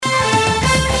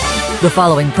The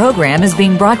following program is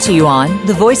being brought to you on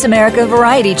the Voice America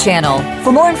Variety Channel.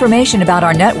 For more information about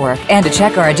our network and to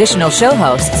check our additional show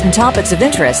hosts and topics of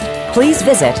interest, please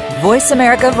visit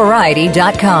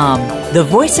voiceamericavariety.com. The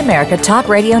Voice America Talk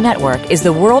Radio Network is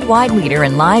the worldwide leader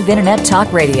in live Internet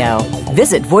talk radio.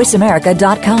 Visit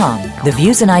voiceamerica.com. The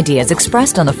views and ideas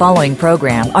expressed on the following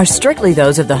program are strictly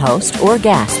those of the host or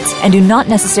guests and do not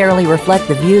necessarily reflect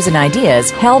the views and ideas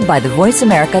held by the Voice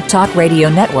America Talk Radio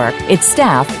Network, its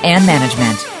staff, and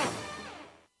management.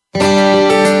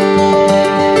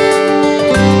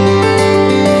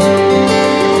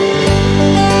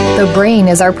 The brain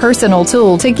is our personal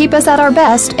tool to keep us at our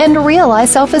best and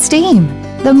realize self-esteem.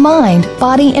 The mind,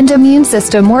 body, and immune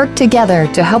system work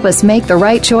together to help us make the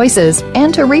right choices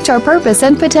and to reach our purpose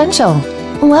and potential.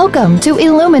 Welcome to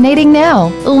Illuminating Now,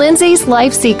 Lindsay's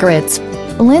Life Secrets.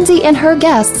 Lindsay and her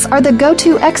guests are the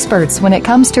go-to experts when it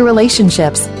comes to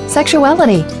relationships,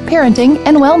 sexuality, parenting,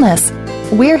 and wellness.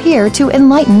 We're here to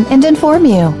enlighten and inform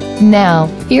you. Now,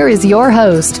 here is your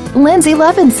host, Lindsay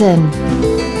Levinson.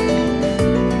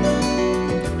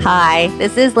 Hi,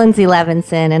 this is Lindsay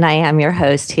Levinson, and I am your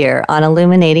host here on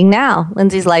Illuminating Now,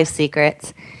 Lindsay's Life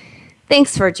Secrets.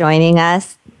 Thanks for joining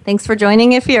us. Thanks for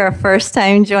joining if you're a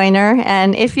first-time joiner,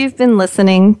 and if you've been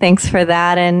listening, thanks for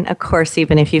that. And of course,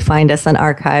 even if you find us on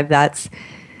archive, that's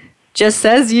just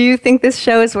says you think this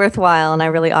show is worthwhile, and I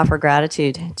really offer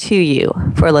gratitude to you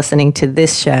for listening to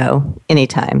this show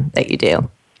anytime that you do.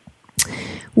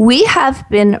 We have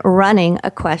been running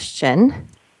a question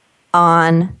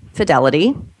on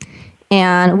fidelity,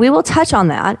 and we will touch on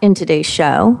that in today's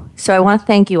show. So I want to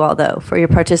thank you all, though, for your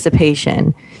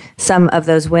participation. Some of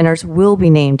those winners will be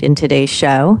named in today's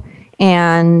show,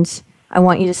 and I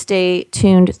want you to stay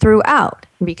tuned throughout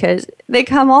because they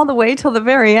come all the way till the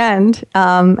very end.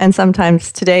 And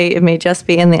sometimes today it may just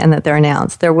be in the end that they're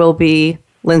announced. There will be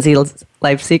Lindsay's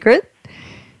Life Secret.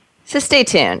 So stay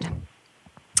tuned.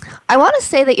 I want to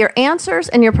say that your answers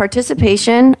and your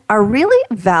participation are really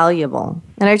valuable.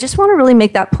 And I just want to really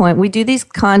make that point. We do these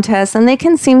contests and they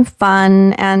can seem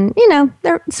fun and,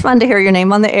 it's fun to hear your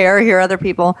name on the air, hear other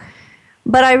people.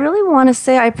 But I really want to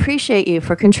say I appreciate you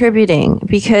for contributing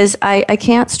because I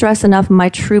can't stress enough my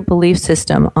true belief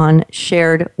system on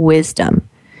shared wisdom.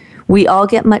 We all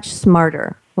get much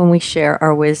smarter when we share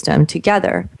our wisdom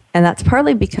together. And that's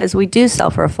partly because we do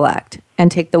self-reflect and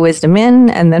take the wisdom in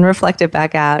and then reflect it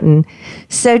back out. And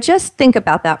so just think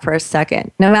about that for a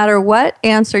second. No matter what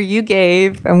answer you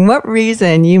gave and what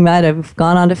reason you might have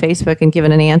gone onto Facebook and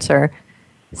given an answer,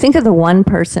 think of the one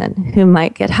person who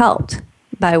might get helped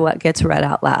by what gets read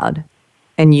out loud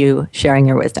and you sharing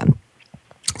your wisdom.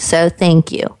 So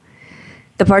thank you.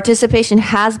 The participation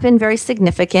has been very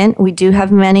significant. We do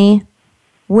have many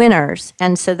winners.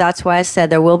 And so that's why I said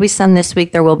there will be some this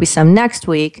week, there will be some next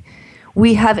week.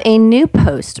 We have a new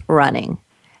post running,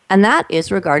 and that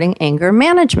is regarding anger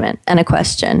management and a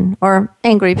question, or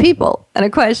angry people and a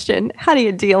question. How do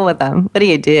you deal with them? What do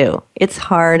you do? It's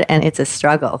hard and it's a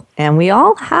struggle. And we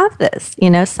all have this,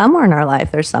 somewhere in our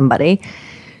life there's somebody.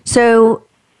 So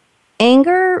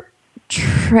anger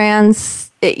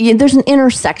there's an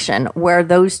intersection where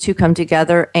those two come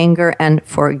together, anger and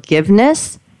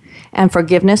forgiveness. And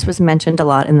forgiveness was mentioned a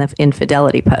lot in the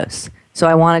infidelity posts. So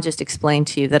I want to just explain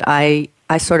to you that I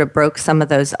sort of broke some of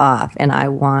those off, and I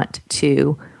want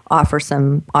to offer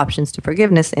some options to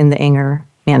forgiveness in the anger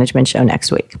management show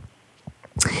next week.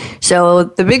 So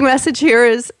the big message here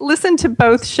is listen to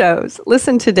both shows.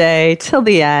 Listen today till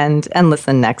the end and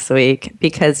listen next week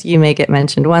because you may get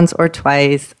mentioned once or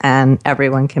twice and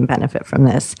everyone can benefit from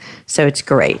this. So it's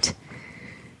great.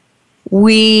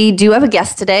 We do have a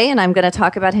guest today, and I'm going to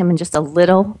talk about him in just a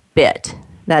little bit.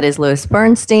 That is Louis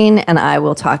Bernstein, and I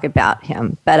will talk about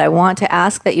him. But I want to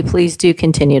ask that you please do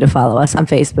continue to follow us on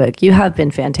Facebook. You have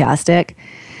been fantastic.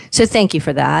 So thank you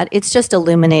for that. It's just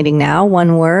Illuminating Now,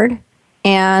 one word.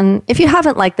 And if you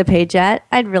haven't liked the page yet,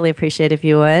 I'd really appreciate if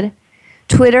you would.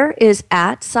 Twitter is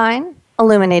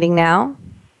 @Illuminating Now.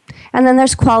 And then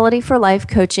there's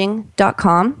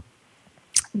qualityforlifecoaching.com.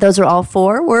 Those are all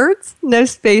 4 words, no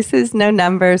spaces, no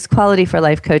numbers,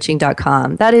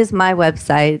 qualityforlifecoaching.com. That is my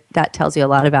website. That tells you a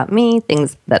lot about me,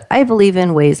 things that I believe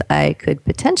in, ways I could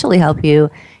potentially help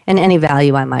you, and any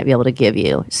value I might be able to give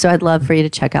you. So I'd love for you to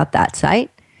check out that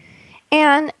site.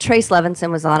 And Trace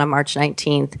Levinson was on March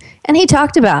 19th, and he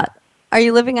talked about, are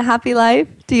you living a happy life?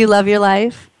 Do you love your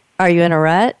life? Are you in a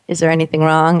rut? Is there anything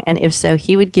wrong? And if so,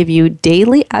 he would give you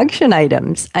daily action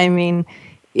items. I mean,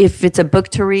 if it's a book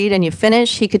to read and you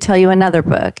finish, he could tell you another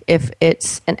book. If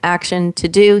it's an action to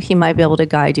do, he might be able to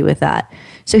guide you with that.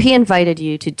 So he invited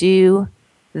you to do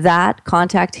that,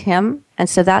 contact him. And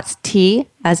so that's T,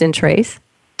 as in Trace,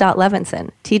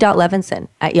 t.levinson,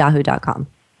 t.levinson@yahoo.com.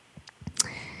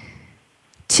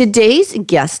 Today's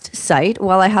guest site,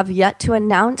 while I have yet to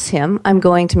announce him, I'm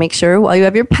going to make sure while you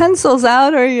have your pencils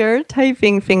out or your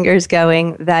typing fingers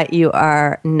going that you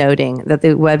are noting that the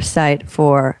website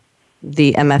for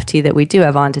the MFT that we do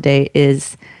have on today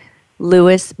is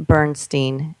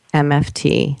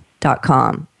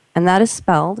LouisBernsteinMFT.com. And that is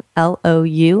spelled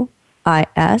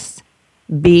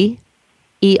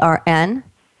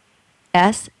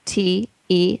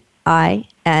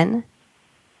LouisBernstein,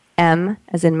 M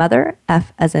as in mother,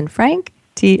 F as in Frank,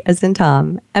 T as in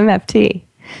Tom, MFT.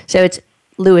 So it's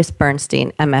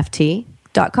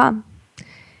LouisBernsteinMFT.com.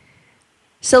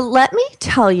 So let me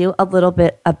tell you a little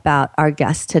bit about our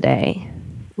guest today.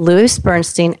 Louis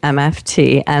Bernstein,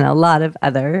 MFT, and a lot of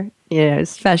other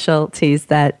specialties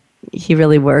that he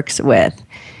really works with.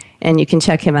 And you can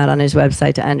check him out on his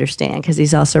website to understand, because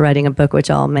he's also writing a book, which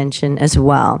I'll mention as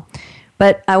well.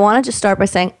 But I want to just start by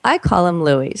saying I call him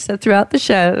Louis. So throughout the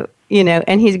show,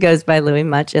 and he goes by Louis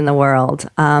much in the world.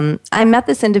 I met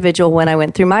this individual when I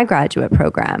went through my graduate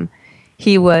program.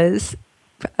 He was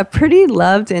a pretty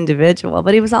loved individual,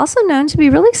 but he was also known to be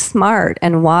really smart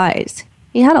and wise.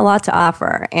 He had a lot to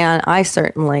offer, and I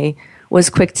certainly was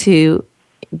quick to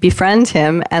befriend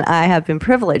him, and I have been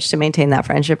privileged to maintain that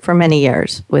friendship for many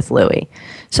years with Louis.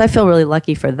 So I feel really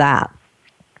lucky for that.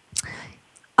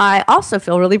 I also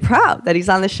feel really proud that he's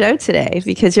on the show today,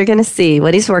 because you're going to see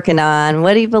what he's working on,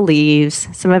 what he believes,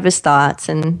 some of his thoughts,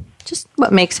 and just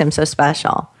what makes him so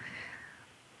special.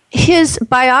 His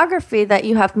biography that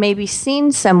you have maybe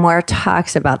seen somewhere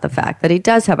talks about the fact that he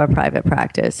does have a private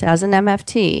practice as an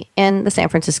MFT in the San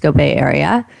Francisco Bay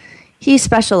Area. He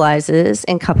specializes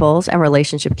in couples and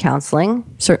relationship counseling,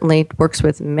 certainly works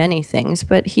with many things,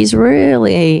 but he's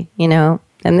really,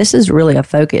 and this is really a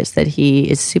focus that he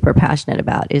is super passionate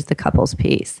about, is the couples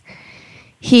piece.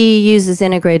 He uses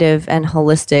integrative and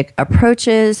holistic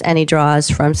approaches, and he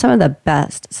draws from some of the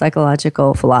best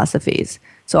psychological philosophies.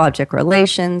 So object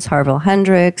relations, Harville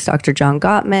Hendricks, Dr. John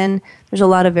Gottman. There's a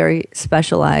lot of very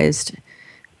specialized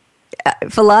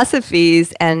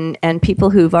philosophies and people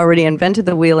who've already invented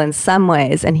the wheel in some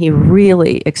ways, and he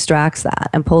really extracts that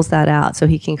and pulls that out so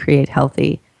he can create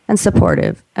healthy and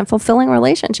supportive and fulfilling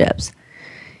relationships.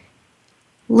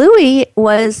 Louis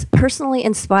was personally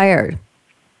inspired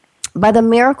by the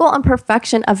miracle and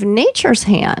perfection of nature's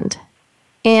hand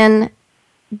in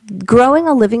growing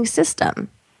a living system.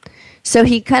 So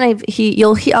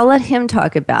I'll let him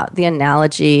talk about the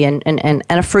analogy and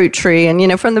a fruit tree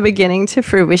and, from the beginning to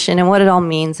fruition and what it all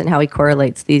means and how he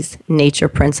correlates these nature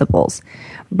principles.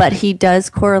 But he does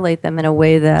correlate them in a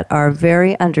way that are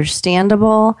very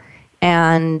understandable,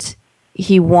 and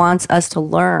he wants us to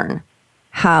learn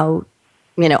how,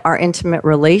 our intimate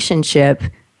relationship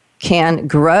can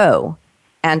grow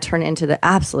and turn into the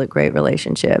absolute great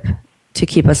relationship to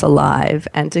keep us alive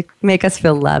and to make us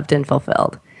feel loved and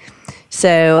fulfilled.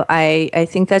 So I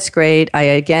think that's great. I,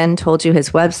 again, told you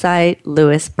his website,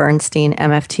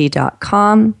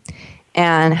 LouisBernsteinMFT.com.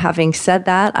 And having said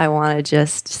that, I want to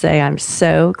just say I'm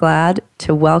so glad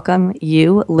to welcome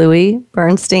you, Louis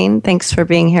Bernstein. Thanks for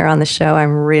being here on the show.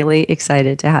 I'm really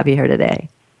excited to have you here today.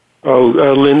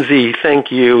 Oh, Lindsay,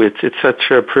 thank you. It's such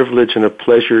a privilege and a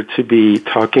pleasure to be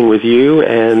talking with you,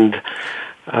 and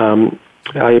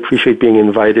I appreciate being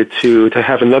invited to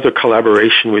have another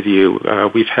collaboration with you.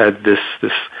 We've had this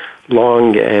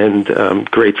long and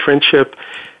great friendship,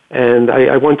 and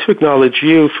I want to acknowledge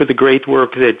you for the great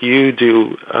work that you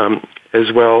do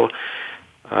as well.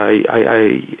 How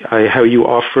you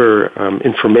offer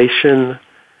information,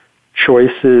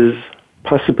 choices,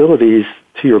 possibilities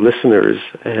to your listeners,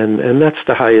 and that's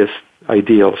the highest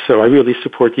ideal. So I really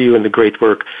support you and the great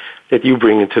work that you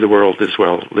bring into the world as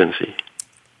well, Lindsay.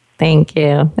 Thank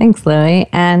you. Thanks, Louis.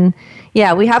 And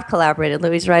yeah, we have collaborated.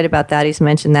 Louis is right about that. He's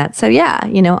mentioned that. So yeah,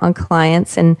 on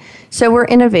clients. And so we're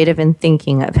innovative in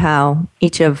thinking of how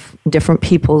each of different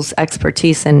people's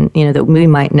expertise and, that we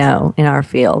might know in our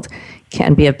field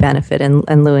can be of benefit.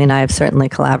 And Louis and I have certainly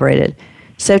collaborated.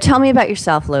 So tell me about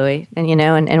yourself, Louis, and,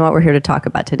 and what we're here to talk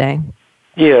about today.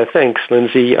 Yeah, thanks,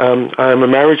 Lindsay. I'm a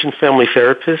marriage and family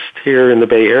therapist here in the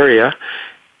Bay Area.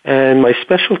 And my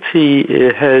specialty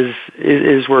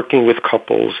is working with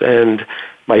couples, and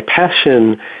my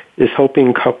passion is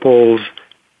helping couples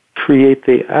create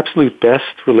the absolute best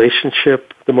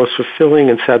relationship, the most fulfilling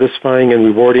and satisfying and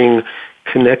rewarding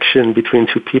connection between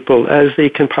two people as they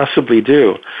can possibly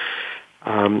do.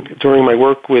 During my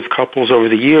work with couples over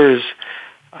the years,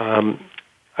 I'm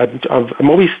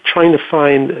always trying to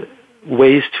find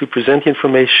ways to present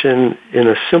information in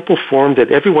a simple form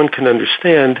that everyone can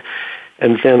understand,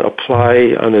 and then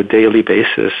apply on a daily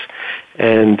basis.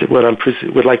 And what I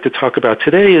would like to talk about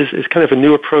today is kind of a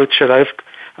new approach that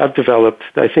I've developed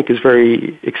that I think is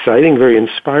very exciting, very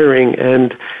inspiring,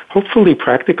 and hopefully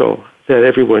practical that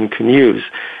everyone can use.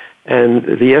 And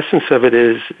the essence of it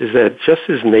is that just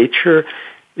as nature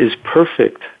is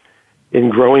perfect in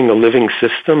growing a living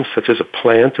system, such as a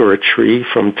plant or a tree,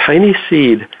 from tiny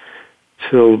seed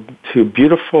to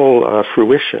beautiful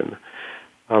fruition,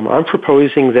 I'm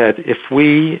proposing that if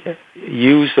we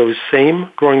use those same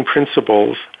growing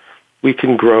principles, we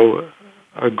can grow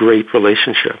a great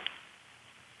relationship.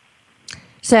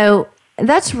 So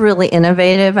that's really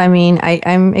innovative. I mean,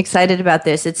 I'm excited about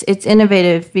this. It's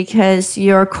innovative because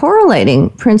you're correlating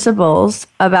principles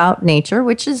about nature,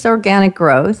 which is organic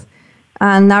growth,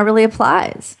 and that really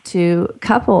applies to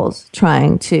couples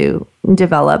trying to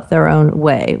develop their own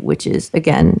way, which is,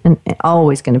 again,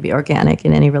 always going to be organic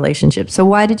in any relationship. So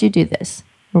why did you do this?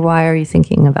 Or why are you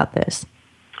thinking about this?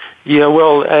 Yeah,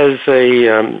 well, as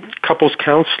a couples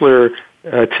counselor,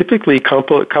 typically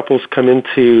couples come in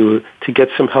to get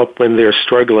some help when they're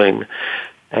struggling.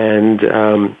 And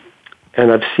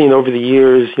I've seen over the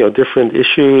years, different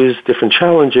issues, different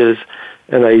challenges,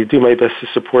 and I do my best to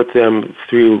support them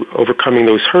through overcoming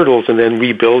those hurdles and then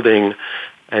rebuilding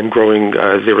and growing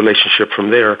their relationship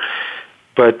from there.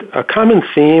 But a common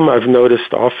theme I've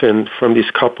noticed often from these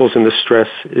couples and the stress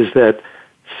is that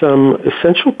some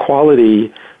essential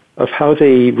quality of how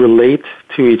they relate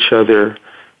to each other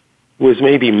was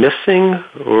maybe missing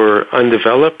or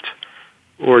undeveloped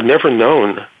or never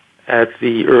known at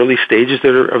the early stages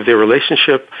of their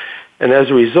relationship. And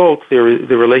as a result, the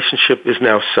relationship is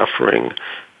now suffering.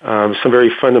 Some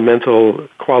very fundamental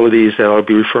qualities that I'll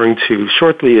be referring to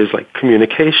shortly is like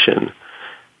communication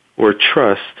or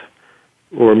trust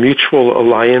or mutual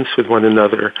alliance with one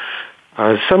another.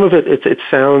 Some of it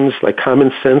sounds like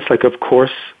common sense, like of course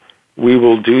we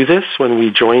will do this when we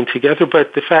join together,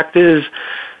 but the fact is,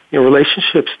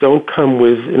 relationships don't come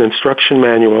with an instruction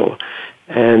manual,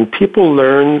 and people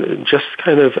learn just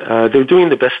kind of, they're doing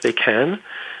the best they can.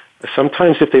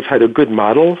 Sometimes if they've had a good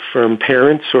model from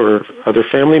parents or other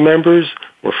family members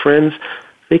or friends,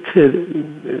 they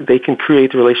can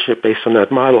create the relationship based on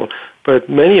that model. But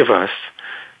many of us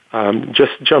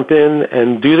just jump in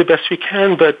and do the best we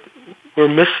can, but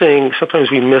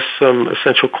sometimes we miss some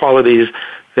essential qualities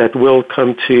that will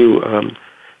come to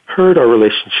hurt our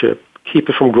relationship, keep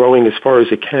it from growing as far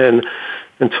as it can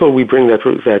until we bring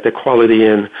that quality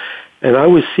in. And I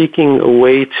was seeking a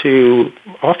way to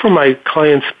offer my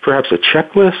clients perhaps a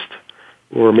checklist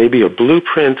or maybe a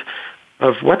blueprint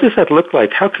of what does that look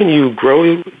like? How can you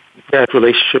grow that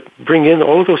relationship, bring in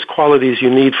all of those qualities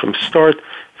you need from start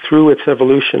through its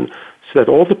evolution so that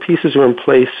all the pieces are in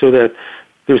place so that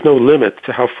there's no limit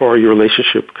to how far your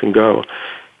relationship can go.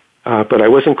 But I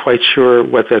wasn't quite sure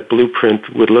what that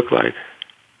blueprint would look like.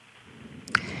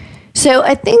 So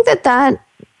I think that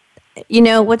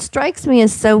what strikes me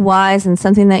as so wise and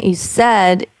something that you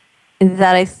said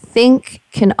that I think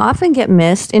can often get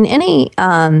missed in any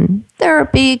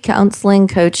therapy, counseling,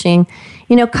 coaching.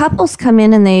 Couples come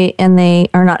in and they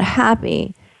are not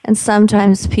happy, and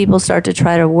sometimes people start to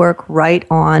try to work right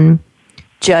on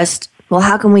just, well,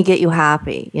 how can we get you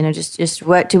happy? Just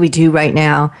what do we do right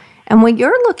now? And what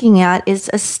you're looking at is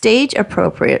a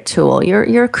stage-appropriate tool.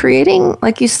 You're creating,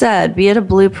 like you said, be it a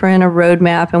blueprint, a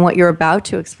roadmap, and what you're about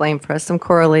to explain for us, some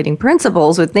correlating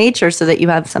principles with nature so that you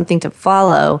have something to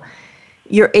follow.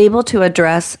 You're able to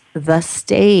address the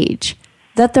stage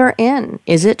that they're in.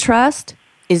 Is it trust?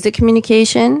 Is it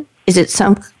communication? Is it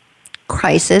some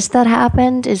crisis that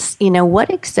happened? What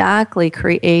exactly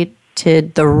created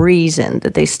the reason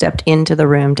that they stepped into the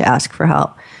room to ask for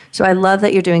help? So I love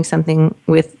that you're doing something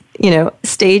with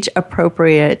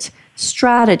stage-appropriate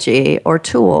strategy or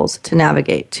tools to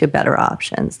navigate to better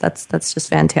options. That's just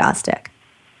fantastic.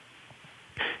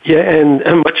 Yeah,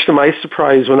 and much to my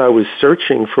surprise, when I was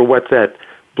searching for what that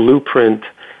blueprint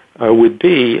would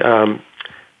be,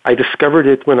 I discovered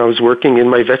it when I was working in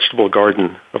my vegetable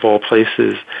garden, of all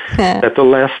places. At the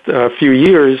last few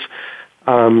years,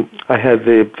 I had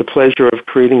the pleasure of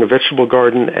creating a vegetable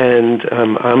garden, and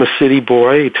I'm a city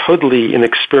boy, totally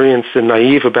inexperienced and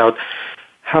naive about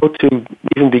how to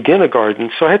even begin a garden.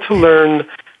 So I had to learn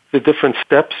the different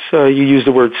steps. You use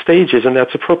the word stages, and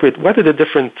that's appropriate. What are the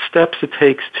different steps it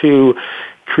takes to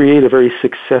create a very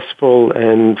successful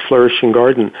and flourishing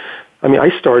garden? I mean,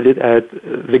 I started at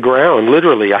the ground,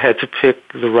 literally. I had to pick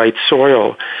the right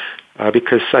soil.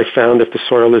 Because I found if the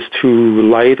soil is too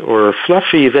light or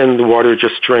fluffy, then the water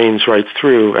just drains right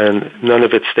through and none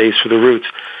of it stays for the roots.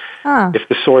 If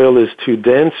the soil is too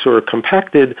dense or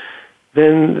compacted,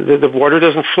 then the water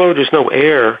doesn't flow, there's no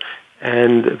air,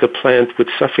 and the plant would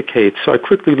suffocate. So I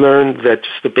quickly learned that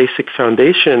just the basic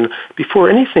foundation, before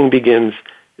anything begins,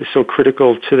 is so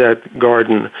critical to that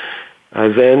garden.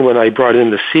 Then when I brought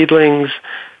in the seedlings,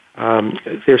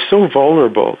 they're so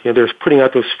vulnerable. They're putting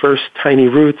out those first tiny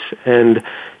roots, and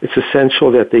it's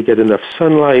essential that they get enough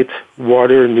sunlight,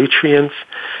 water, nutrients.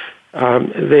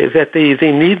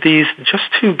 They need these just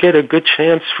to get a good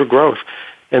chance for growth.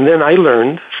 And then I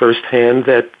learned firsthand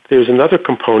that there's another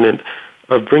component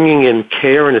of bringing in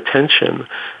care and attention.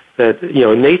 That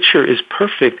nature is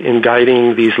perfect in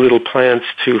guiding these little plants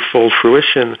to full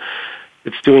fruition.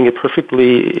 It's doing it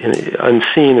perfectly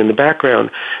unseen in the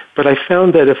background. But I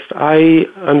found that if I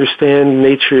understand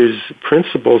nature's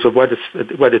principles of what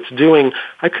it's doing,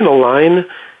 I can align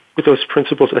with those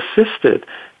principles, assist it,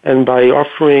 and by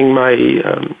offering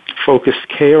my focused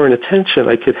care and attention,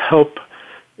 I could help.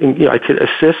 I could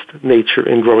assist nature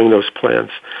in growing those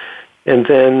plants. And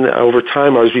then over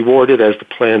time, I was rewarded as the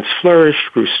plants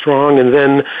flourished, grew strong, and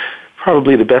then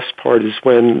probably the best part is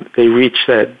when they reach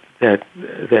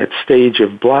that stage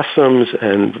of blossoms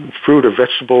and fruit or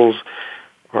vegetables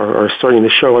are starting to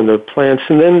show on the plants.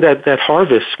 And then that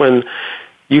harvest, when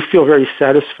you feel very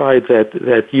satisfied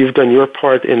that you've done your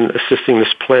part in assisting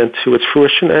this plant to its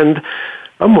fruition. And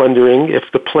I'm wondering if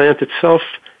the plant itself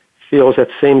feels that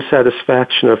same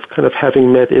satisfaction of kind of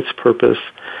having met its purpose.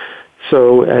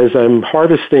 So as I'm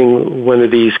harvesting one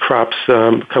of these crops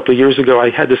a couple of years ago, I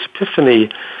had this epiphany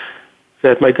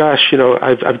that, my gosh,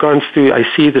 I've gone through, I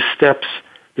see the steps,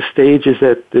 the stages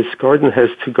that this garden has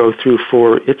to go through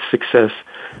for its success.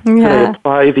 Yeah. And I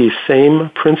apply these same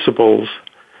principles,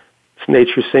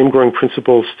 nature's same growing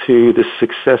principles, to the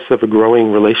success of a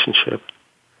growing relationship.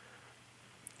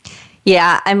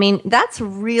 Yeah, I mean, that's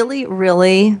really,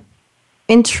 really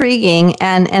intriguing.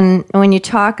 And when you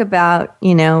talk about,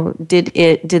 did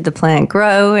the plant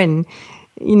grow, and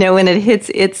when it hits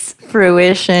its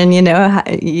fruition,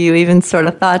 you even sort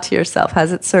of thought to yourself,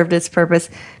 has it served its purpose?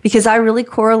 Because I really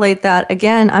correlate that.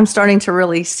 Again, I'm starting to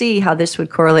really see how this would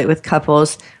correlate with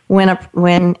couples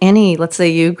when any, let's say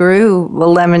you grew a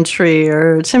lemon tree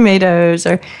or tomatoes,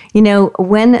 or,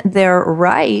 when they're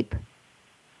ripe,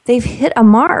 they've hit a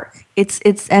mark.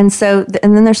 And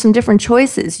then there's some different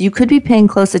choices. You could be paying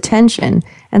close attention,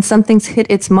 and something's hit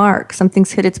its mark,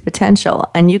 something's hit its potential,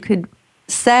 and you could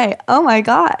say, oh my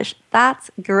gosh,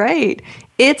 that's great.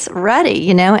 It's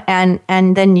ready,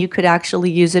 and then you could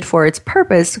actually use it for its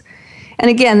purpose. And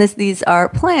again, these are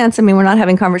plants. I mean, we're not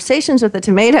having conversations with a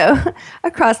tomato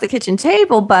across the kitchen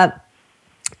table, but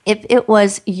if it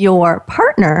was your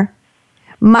partner,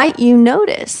 might you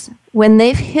notice when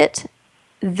they've hit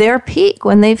their peak,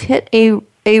 when they've hit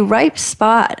a ripe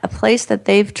spot, a place that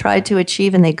they've tried to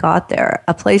achieve and they got there,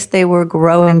 a place they were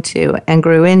growing to and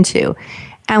grew into,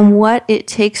 and what it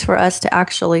takes for us to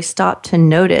actually stop to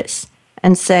notice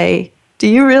and say, do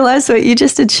you realize what you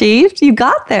just achieved? You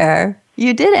got there.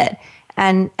 You did it.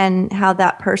 And how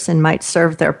that person might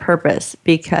serve their purpose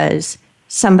because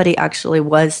somebody actually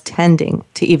was tending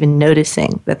to even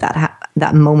noticing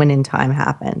that moment in time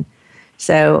happened.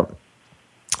 So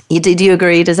do you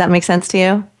agree? Does that make sense to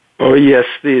you? Oh, yes.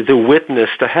 The witness,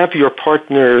 to have your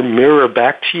partner mirror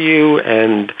back to you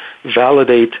and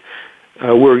validate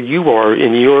where you are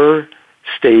in your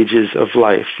stages of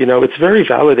life. It's very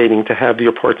validating to have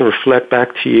your partner reflect back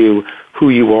to you who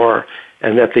you are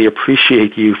and that they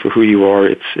appreciate you for who you are.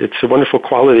 It's a wonderful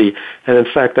quality. And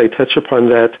in fact, I touch upon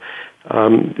that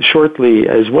shortly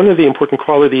as one of the important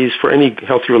qualities for any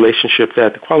healthy relationship,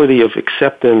 that quality of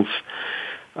acceptance.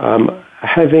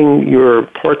 Having your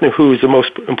partner, who is the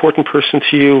most important person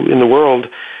to you in the world,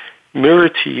 mirror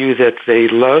to you that they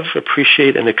love,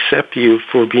 appreciate, and accept you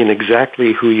for being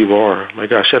exactly who you are. My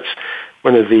gosh, that's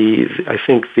one of the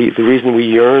reason we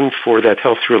yearn for that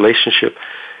healthy relationship,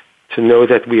 to know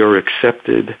that we are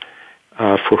accepted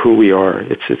for who we are.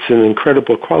 It's an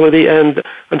incredible quality, and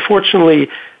unfortunately,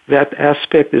 that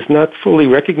aspect is not fully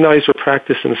recognized or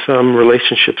practiced in some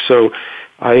relationships. So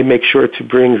I make sure to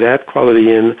bring that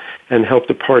quality in and help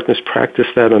the partners practice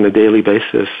that on a daily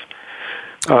basis.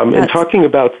 And talking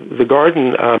about the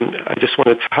garden, I just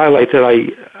wanted to highlight that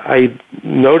I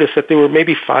noticed that there were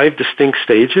maybe 5 distinct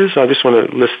stages. I just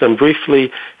want to list them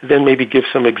briefly, then maybe give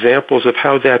some examples of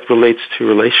how that relates to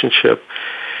relationship.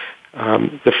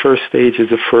 The first stage is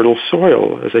the fertile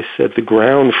soil, as I said, the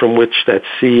ground from which that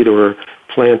seed or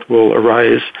plant will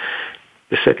arise.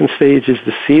 The second stage is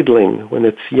the seedling, when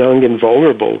it's young and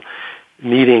vulnerable,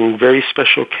 needing very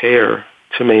special care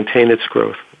to maintain its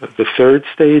growth. The third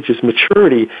stage is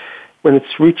maturity, when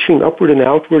it's reaching upward and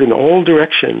outward in all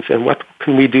directions, and what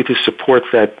can we do to support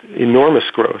that enormous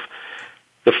growth?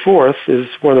 The fourth is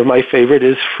one of my favorite,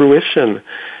 is fruition,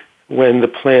 when the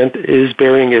plant is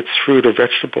bearing its fruit or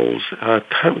vegetables,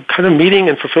 kind of meeting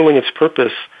and fulfilling its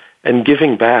purpose and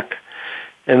giving back.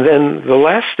 And then the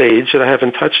last stage that I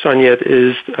haven't touched on yet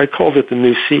is, I called it the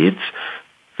new seeds.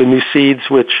 The new seeds,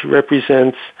 which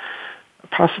represents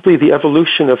possibly the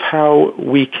evolution of how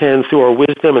we can, through our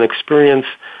wisdom and experience,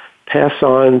 pass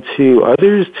on to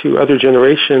others, to other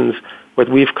generations, what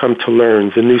we've come to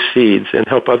learn, the new seeds, and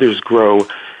help others grow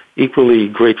equally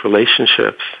great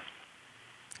relationships.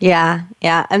 Yeah.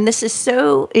 And this is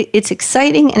it's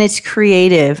exciting and it's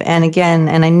creative. And again,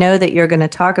 and I know that you're going to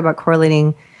talk about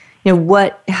correlating,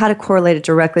 how to correlate it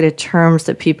directly to terms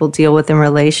that people deal with in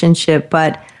relationship.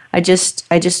 But I just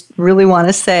really want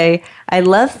to say, I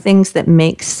love things that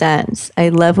make sense. I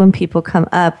love when people come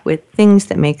up with things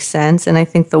that make sense. And I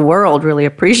think the world really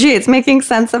appreciates making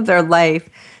sense of their life.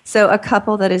 So a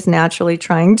couple that is naturally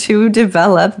trying to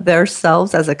develop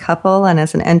themselves as a couple and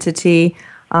as an entity,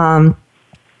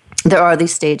 there are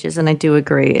these stages, and I do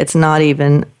agree. It's not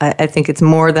even, I think it's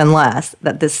more than less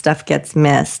that this stuff gets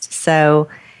missed. So,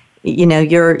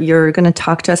 you're going to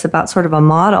talk to us about sort of a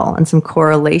model and some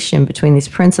correlation between these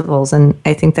principles, and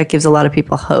I think that gives a lot of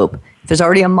people hope. If there's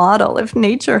already a model, if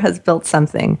nature has built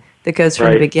something that goes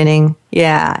from the beginning,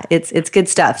 it's good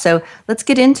stuff. So let's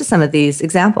get into some of these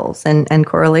examples and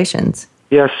correlations.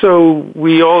 Yeah, so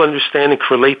we all understand and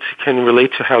can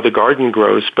relate to how the garden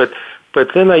grows, but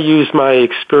then I use my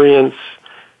experience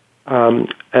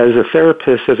as a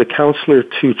therapist, as a counselor,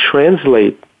 to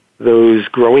translate those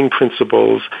growing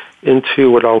principles into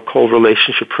what I'll call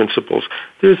relationship principles.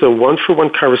 There's a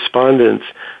one-for-one correspondence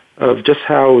of just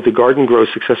how the garden grows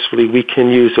successfully. We can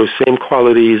use those same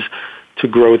qualities to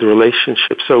grow the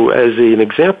relationship. So as an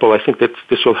example, I think that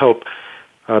this will help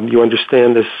you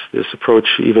understand this approach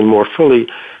even more fully.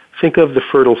 Think of the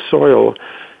fertile soil.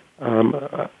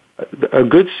 A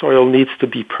good soil needs to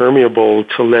be permeable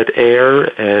to let air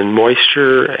and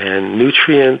moisture and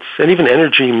nutrients and even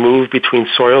energy move between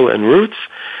soil and roots.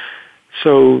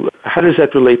 So how does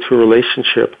that relate to a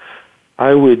relationship?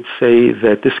 I would say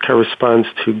that this corresponds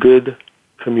to good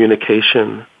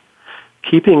communication.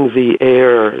 Keeping the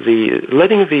air,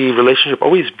 letting the relationship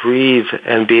always breathe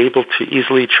and be able to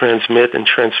easily transmit and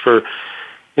transfer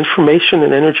information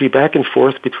and energy back and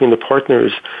forth between the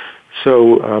partners.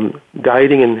 So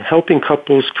guiding and helping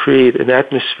couples create an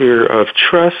atmosphere of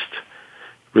trust,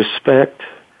 respect,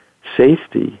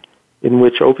 safety, in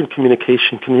which open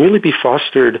communication can really be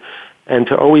fostered, and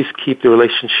to always keep the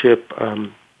relationship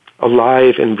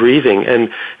alive and breathing. And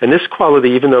this quality,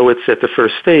 even though it's at the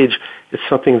first stage, it's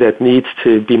something that needs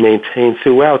to be maintained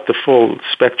throughout the full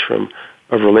spectrum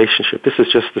of relationship. This is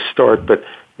just the start, but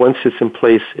once it's in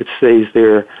place, it stays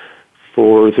there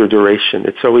for the duration.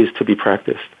 It's always to be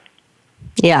practiced.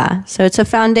 Yeah, so it's a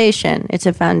foundation. It's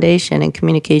a foundation, and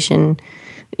communication,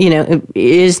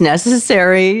 is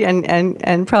necessary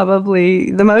and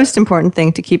probably the most important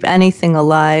thing to keep anything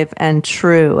alive and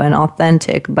true and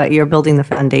authentic. But you're building the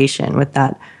foundation with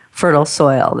that fertile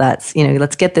soil. That's,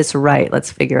 let's get this right.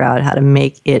 Let's figure out how to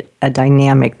make it a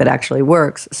dynamic that actually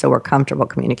works, so we're comfortable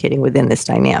communicating within this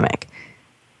dynamic.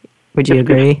 Would you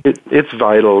agree? It's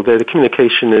vital. The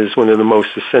communication is one of the most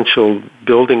essential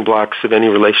building blocks of any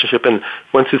relationship, and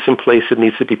once it's in place, it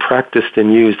needs to be practiced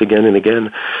and used again and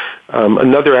again.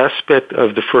 Another aspect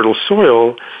of the fertile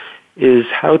soil is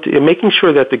making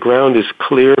sure that the ground is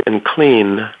clear and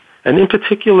clean. And in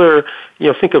particular,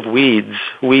 think of weeds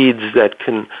that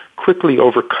can quickly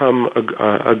overcome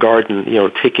a garden,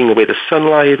 taking away the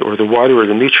sunlight or the water or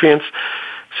the nutrients.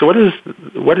 So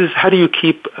how do you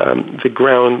keep the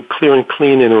ground clear and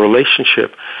clean in a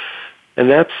relationship? And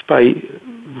that's by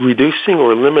reducing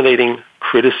or eliminating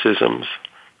criticisms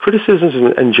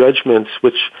and judgments,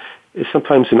 which is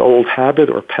sometimes an old habit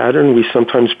or pattern we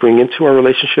sometimes bring into our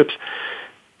relationships.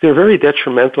 They're very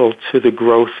detrimental to the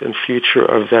growth and future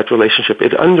of that relationship.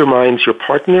 It undermines your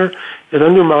partner. It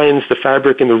undermines the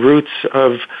fabric and the roots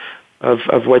of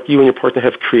what you and your partner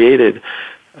have created.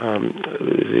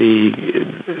 The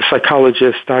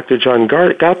psychologist Dr. John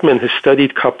Gottman has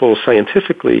studied couples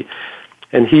scientifically,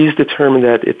 and he's determined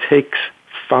that it takes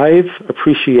 5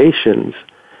 appreciations,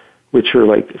 which are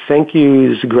like thank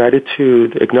yous,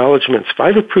 gratitude, acknowledgments,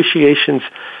 5 appreciations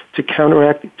to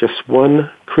counteract just 1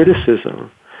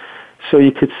 criticism. So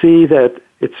you could see that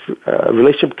a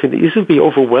relationship can easily be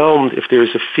overwhelmed if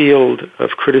there's a field of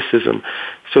criticism.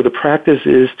 So the practice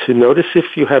is to notice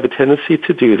if you have a tendency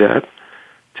to do that,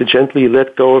 to gently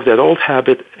let go of that old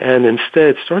habit, and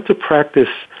instead start to practice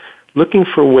looking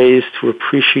for ways to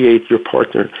appreciate your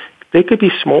partner. they could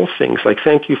be small things like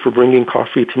thank you for bringing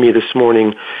coffee to me this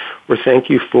morning, or thank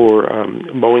you for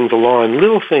mowing the lawn,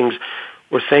 little things,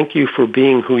 or thank you for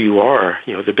being who you are,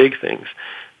 the big things.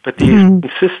 But these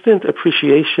consistent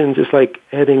appreciations is like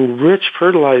adding rich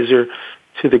fertilizer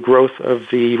to the growth of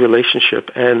the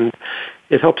relationship, and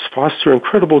it helps foster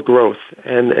incredible growth.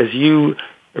 And as you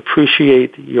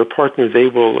appreciate your partner, they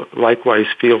will likewise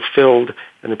feel filled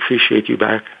and appreciate you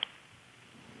back.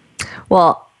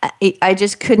 Well, I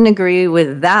just couldn't agree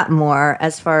with that more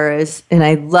as far as, and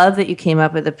I love that you came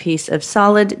up with a piece of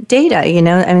solid data.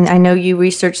 I know you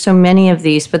researched so many of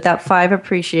these, but that 5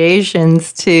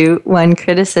 appreciations to 1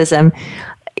 criticism,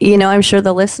 I'm sure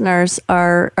the listeners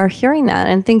are hearing that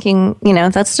and thinking,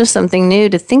 that's just something new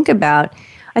to think about.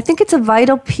 I think it's a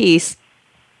vital piece.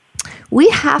 We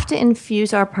have to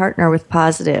infuse our partner with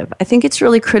positive. I think it's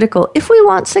really critical if we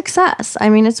want success. I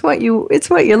mean, it's what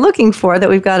you're looking for that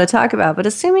we've got to talk about. But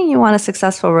assuming you want a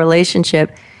successful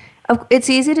relationship,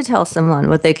 it's easy to tell someone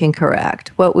what they can correct,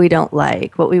 what we don't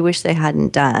like, what we wish they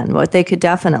hadn't done, what they could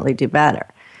definitely do better.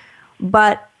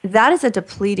 But that is a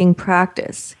depleting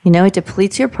practice. It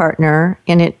depletes your partner,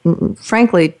 and it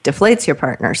frankly deflates your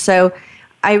partner. So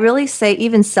I really say,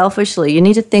 even selfishly, you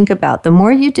need to think about the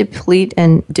more you deplete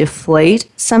and deflate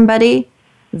somebody,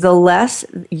 the less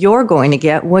you're going to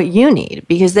get what you need,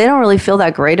 because they don't really feel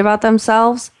that great about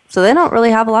themselves. So they don't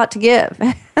really have a lot to give.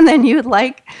 And then you would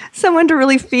like someone to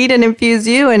really feed and infuse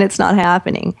you, and it's not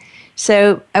happening.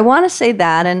 So I want to say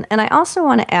that. And I also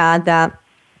want to add that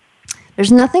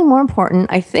there's nothing more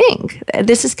important, I think.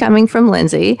 This is coming from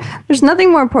Lindsay. There's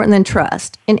nothing more important than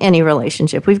trust in any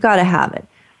relationship. We've got to have it.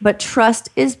 But trust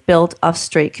is built off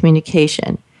straight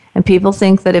communication. And people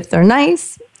think that if they're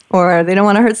nice, or they don't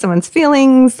want to hurt someone's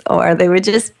feelings, or they would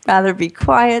just rather be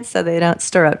quiet so they don't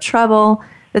stir up trouble,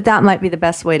 that might be the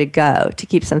best way to go to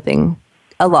keep something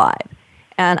alive.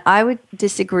 And I would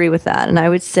disagree with that. And I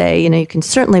would say, you can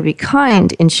certainly be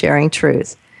kind in sharing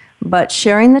truth, but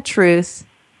sharing the truth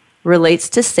relates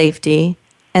to safety,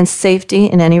 and safety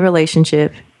in any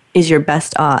relationship is your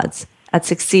best odds at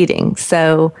succeeding.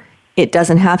 So it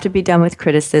doesn't have to be done with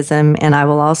criticism. And I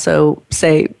will also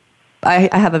say, I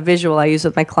have a visual I use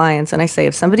with my clients, and I say,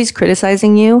 if somebody's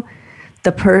criticizing you,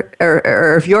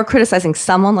 or if you're criticizing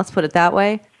someone, let's put it that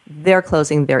way, they're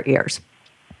closing their ears.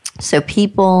 So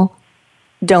people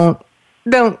don't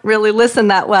really listen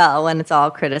that well when it's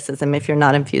all criticism if you're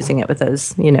not infusing it with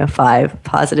those 5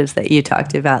 positives that you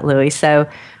talked about, Louie. So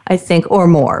I think, or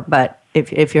more, but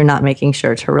if you're not making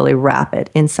sure to really wrap it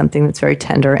in something that's very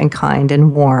tender and kind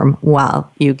and warm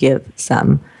while you give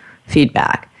some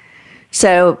feedback.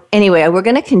 So anyway, we're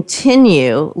going to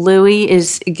continue. Louie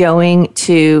is going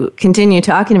to continue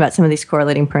talking about some of these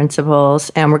correlating principles,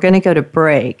 and we're going to go to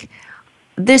break.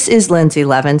 This is Lindsay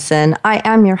Levinson. I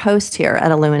am your host here at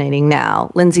Illuminating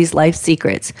Now, Lindsay's Life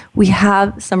Secrets. We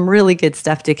have some really good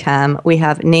stuff to come. We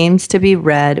have names to be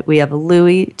read. We have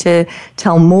Louie to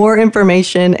tell more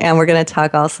information, and we're going to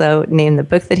talk also, name the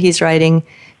book that he's writing.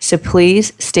 So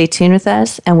please stay tuned with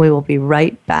us, and we will be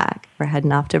right back. We're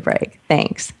heading off to break.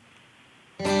 Thanks.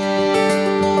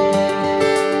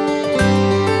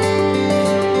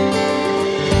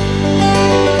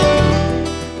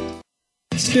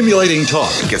 Stimulating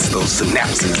talk gets those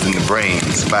synapses in the brain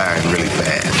firing really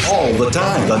fast. All the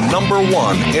time. The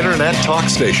 #1 internet talk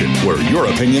station where your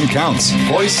opinion counts.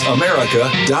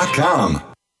 VoiceAmerica.com.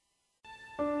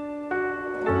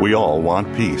 We all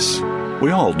want peace.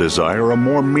 We all desire a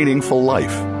more meaningful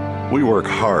life. We work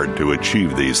hard to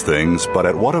achieve these things, but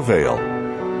at what avail?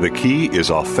 The key is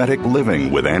authentic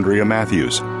living with Andrea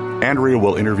Matthews. Andrea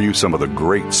will interview some of the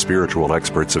great spiritual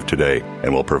experts of today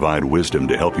and will provide wisdom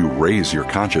to help you raise your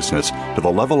consciousness to the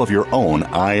level of your own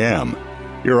I am.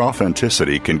 Your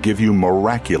authenticity can give you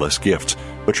miraculous gifts,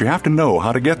 but you have to know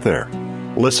how to get there.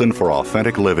 Listen for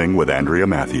Authentic Living with Andrea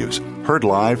Matthews. Heard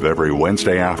live every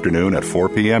Wednesday afternoon at 4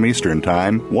 p.m. Eastern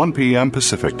Time, 1 p.m.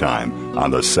 Pacific Time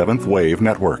on the Seventh Wave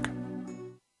Network.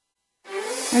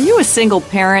 Are you a single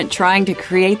parent trying to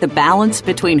create the balance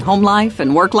between home life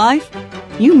and work life?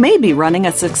 You may be running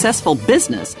a successful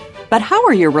business, but how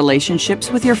are your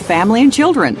relationships with your family and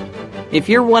children? If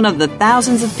you're one of the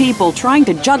thousands of people trying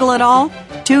to juggle it all,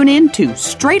 tune in to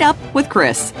Straight Up with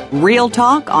Chris, real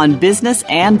talk on business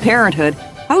and parenthood,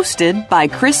 hosted by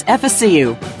Chris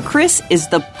Efesiu. Chris is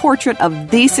the portrait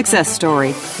of the success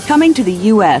story, coming to the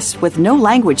U.S. with no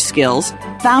language skills,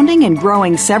 founding and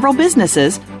growing several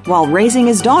businesses, while raising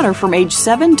his daughter from age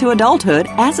 7 to adulthood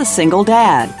as a single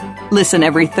dad. Listen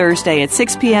every Thursday at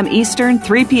 6 p.m. Eastern,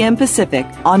 3 p.m. Pacific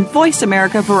on Voice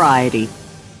America Variety.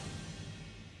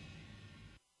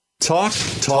 Talk,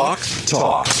 talk,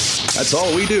 talk. That's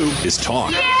all we do is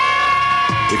talk. Yeah!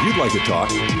 If you'd like to talk,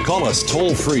 call us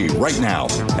toll-free right now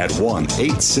at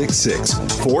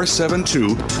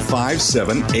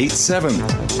 1-866-472-5787.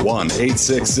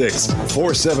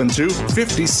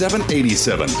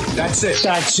 1-866-472-5787. That's it.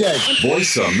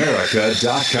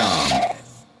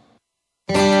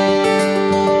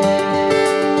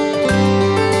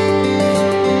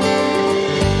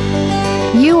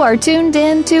 You are tuned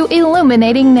in to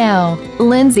Illuminating Now,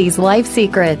 Lindsay's Life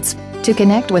Secrets. To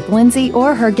connect with Lindsay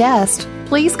or her guest,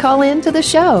 please call in to the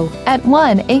show at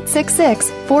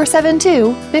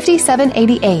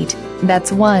 1-866-472-5788.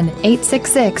 That's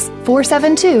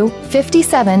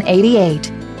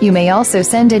 1-866-472-5788. You may also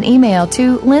send an email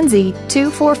to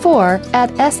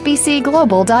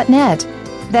lindsay244@sbcglobal.net.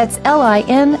 That's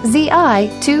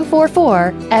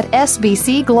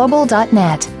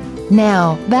LINZI244@sbcglobal.net.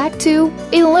 Now, back to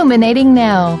Illuminating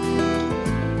Now.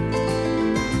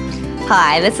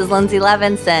 Hi, this is Lindsay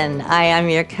Levinson. I am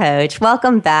your coach.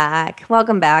 Welcome back.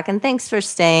 Welcome back, and thanks for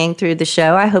staying through the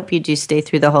show. I hope you do stay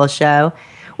through the whole show.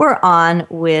 We're on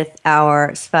with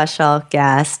our special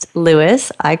guest, Louis.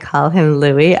 I call him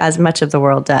Louis, as much of the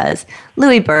world does.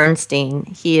 Louis Bernstein.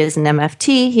 He is an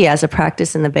MFT. He has a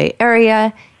practice in the Bay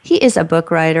Area. He is a book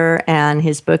writer, and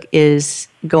his book is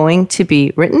going to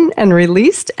be written and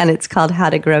released, and it's called How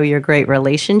to Grow Your Great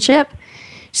Relationship.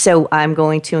 So I'm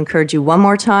going to encourage you one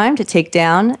more time to take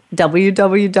down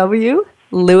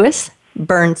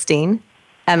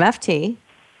www.louisbernsteinmft,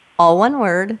 all one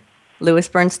word,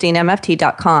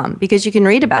 louisbernsteinmft.com, because you can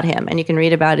read about him and you can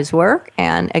read about his work.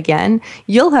 And again,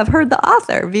 you'll have heard the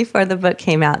author before the book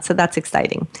came out. So that's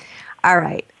exciting. All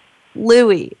right.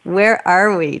 Louis, where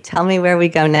are we? Tell me where we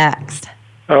go next.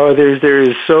 Oh,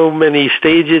 there's so many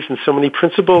stages and so many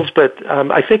principles, but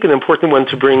I think an important one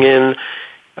to bring in,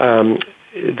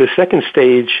 the second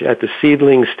stage, at the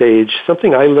seedling stage,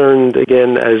 something I learned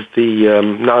again as the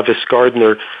novice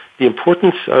gardener, the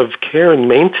importance of care and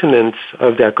maintenance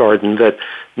of that garden, that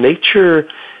nature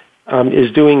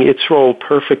is doing its role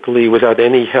perfectly without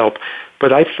any help.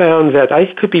 But I found that I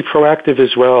could be proactive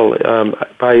as well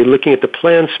by looking at the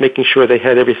plants, making sure they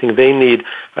had everything they need.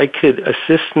 I could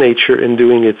assist nature in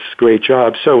doing its great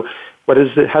job. So how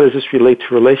does this relate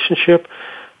to relationship?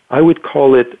 I would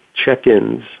call it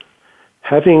check-ins.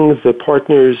 Having the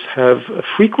partners have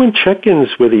frequent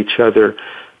check-ins with each other,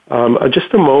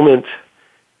 just a moment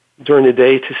during the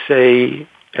day to say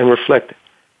and reflect,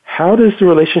 how does the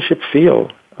relationship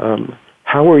feel?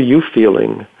 How are you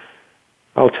feeling?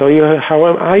 I'll tell you how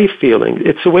am I feeling.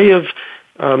 It's a way of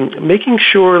making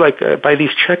sure, by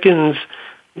these check-ins,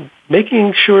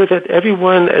 making sure that that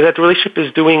the relationship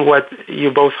is doing what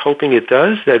you're both hoping it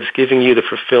does, that it's giving you the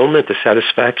fulfillment, the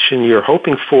satisfaction you're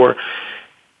hoping for.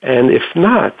 And if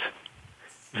not,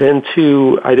 then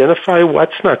to identify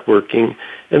what's not working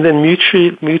and then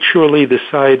mutually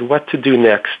decide what to do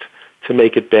next to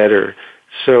make it better.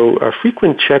 So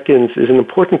frequent check-ins is an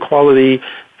important quality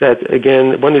that,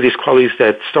 again, one of these qualities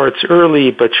that starts early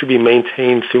but should be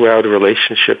maintained throughout a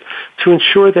relationship to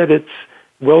ensure that it's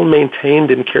well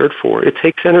maintained and cared for. It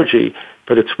takes energy,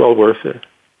 but it's well worth it.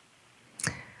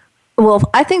 Well,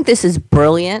 I think this is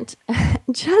brilliant.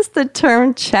 Just the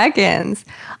term check-ins.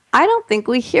 I don't think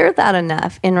we hear that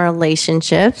enough in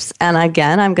relationships. And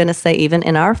again, I'm going to say even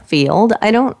in our field,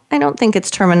 I don't think it's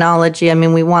terminology. I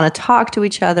mean, we want to talk to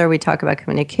each other. We talk about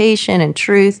communication and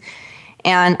truth.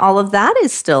 And all of that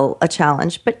is still a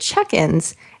challenge. But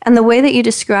check-ins and the way that you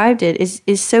described it is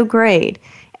so great.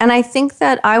 And I think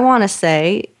that I want to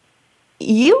say,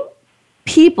 you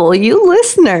people, you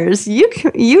listeners, you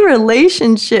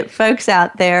relationship folks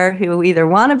out there who either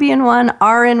want to be in one,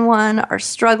 are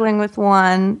struggling with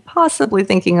one, possibly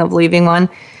thinking of leaving one,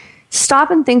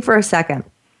 stop and think for a second.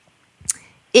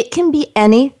 It can be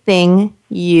anything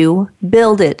you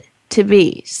build it to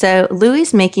be. So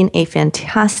Louis making a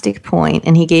fantastic point,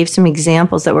 and he gave some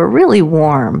examples that were really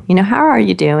warm. How are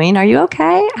you doing? Are you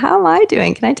okay? How am I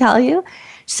doing? Can I tell you?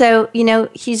 So,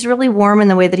 he's really warm in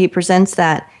the way that he presents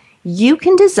that. You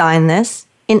can design this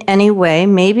in any way.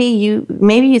 Maybe you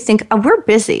think, we're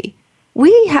busy.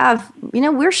 We have,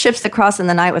 we're ships that cross in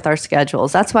the night with our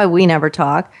schedules. That's why we never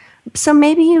talk. So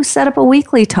maybe you set up a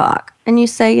weekly talk and you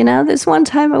say, this one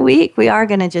time a week, we are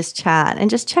going to just chat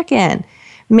and just check in.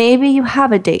 Maybe you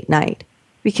have a date night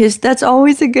because that's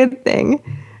always a good thing.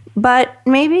 But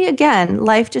maybe, again,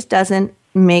 life just doesn't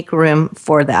make room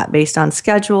for that based on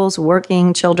schedules,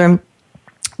 working, children.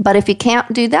 But if you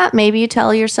can't do that, maybe you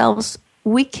tell yourselves,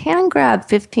 we can grab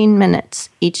 15 minutes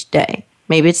each day.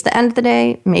 Maybe it's the end of the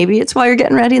day. Maybe it's while you're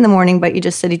getting ready in the morning, but you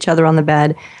just sit each other on the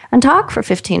bed and talk for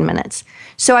 15 minutes.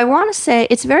 So I want to say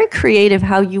it's very creative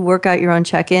how you work out your own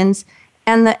check-ins.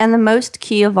 And the most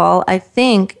key of all, I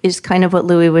think, is kind of what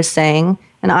Louis was saying,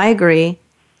 and I agree.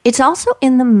 It's also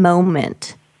in the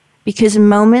moment, because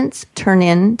moments turn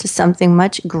into something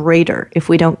much greater if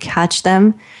we don't catch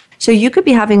them. So you could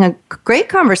be having a great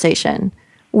conversation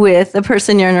with the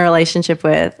person you're in a relationship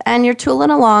with, and you're tooling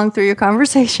along through your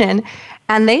conversation,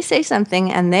 and they say something,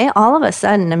 and they all of a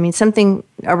sudden,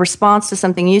 a response to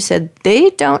something you said,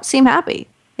 they don't seem happy.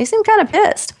 They seem kind of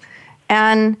pissed.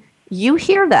 And you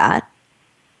hear that,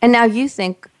 and now you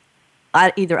think,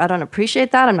 either I don't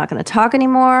appreciate that, I'm not going to talk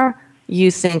anymore.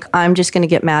 You think I'm just going to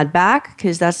get mad back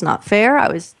because that's not fair. I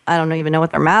don't even know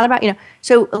what they're mad about.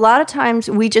 So a lot of times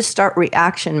we just start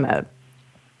reaction mode.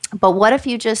 But what if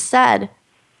you just said,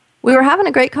 we were having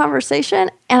a great conversation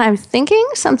and I'm thinking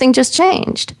something just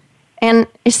changed. And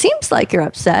it seems like you're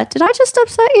upset. Did I just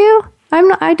upset you?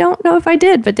 I don't know if I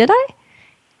did, but did I?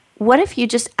 What if you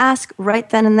just ask right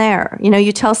then and there?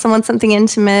 You tell someone something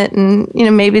intimate and,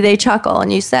 maybe they chuckle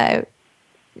and you say,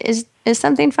 is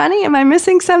something funny? Am I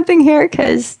missing something here?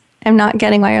 Because I'm not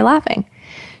getting why you're laughing.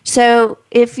 So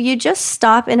if you just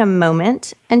stop in a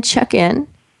moment and check in,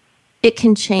 it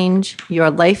can change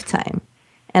your lifetime.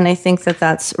 And I think that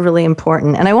that's really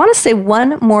important. And I want to say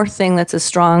one more thing that's a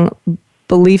strong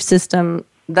belief system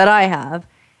that I have,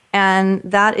 and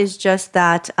that is just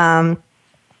that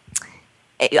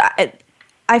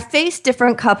I face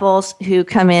different couples who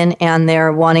come in and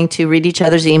they're wanting to read each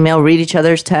other's email, read each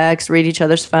other's texts, read each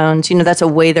other's phones. That's a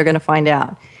way they're going to find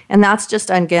out. And that's just,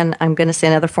 again, I'm going to say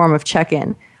another form of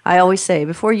check-in. I always say,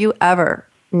 before you ever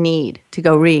need to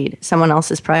go read someone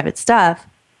else's private stuff,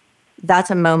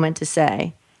 that's a moment to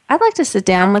say, I'd like to sit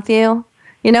down with you.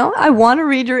 I want to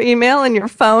read your email and your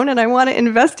phone, and I want to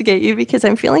investigate you because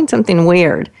I'm feeling something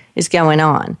weird is going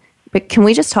on. But can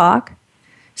we just talk?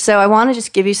 So I want to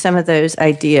just give you some of those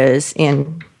ideas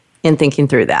in thinking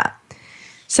through that.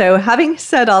 So having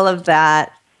said all of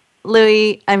that,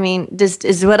 Louis,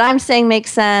 does what I'm saying make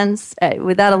sense?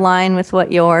 Would that align with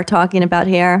what you're talking about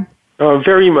here?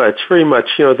 Very much, very much.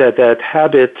 That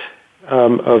habit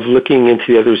of looking into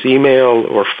the other's email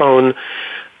or phone.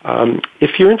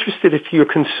 If you're interested, if you're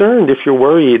concerned, if you're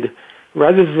worried,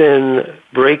 rather than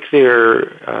break their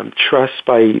trust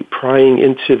by prying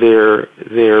into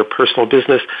their personal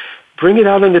business, bring it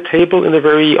out on the table in a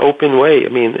very open way.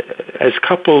 As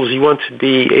couples, you want to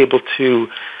be able to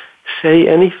say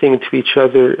anything to each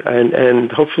other,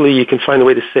 and hopefully you can find a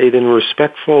way to say it in a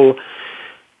respectful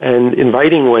and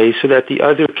inviting way so that the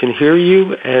other can hear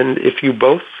you. And if you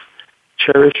both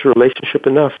cherish your relationship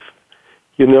enough,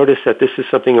 you notice that this is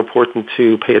something important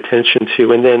to pay attention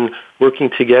to, and then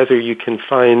working together, you can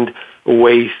find a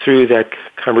way through that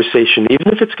conversation. Even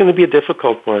if it's going to be a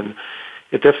difficult one,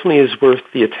 it definitely is worth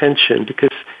the attention,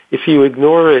 because if you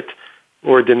ignore it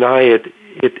or deny it,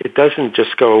 it doesn't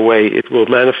just go away. It will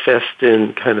manifest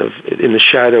in the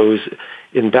shadows,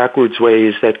 in backwards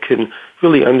ways that can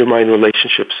really undermine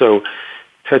relationships. So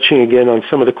touching again on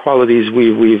some of the qualities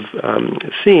we've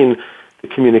seen, the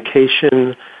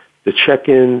communication, the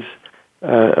check-ins,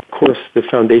 of course, the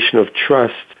foundation of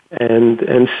trust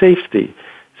and safety.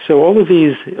 So all of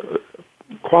these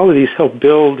qualities help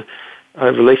build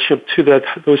a relationship to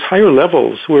those higher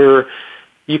levels where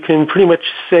you can pretty much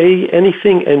say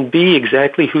anything and be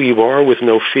exactly who you are with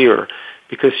no fear,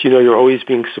 because you're always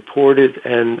being supported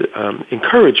and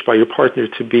encouraged by your partner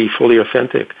to be fully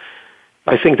authentic.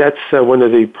 I think that's one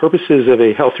of the purposes of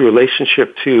a healthy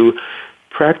relationship, to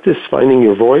practice finding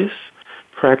your voice,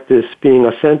 practice being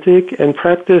authentic, and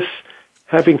practice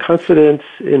having confidence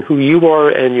in who you are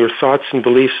and your thoughts and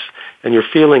beliefs and your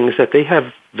feelings, that they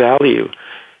have value.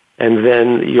 And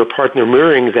then your partner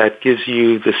mirroring that gives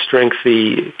you the strength,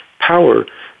 the power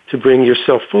to bring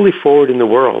yourself fully forward in the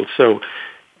world. So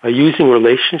using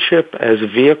relationship as a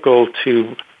vehicle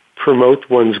to promote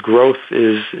one's growth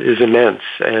is immense.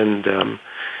 And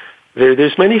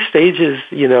there's many stages,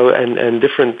 and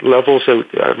different levels of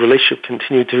relationship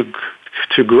continue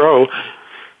to grow.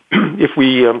 If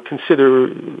we consider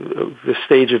the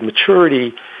stage of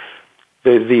maturity,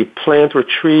 the plant or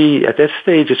tree at that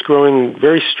stage is growing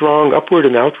very strong upward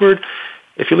and outward.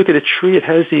 If you look at a tree, it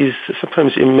has these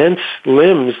sometimes immense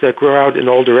limbs that grow out in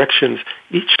all directions.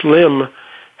 Each limb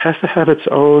has to have its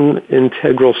own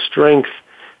integral strength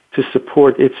to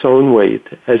support its own weight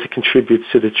as it contributes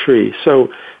to the tree.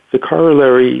 So the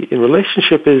corollary in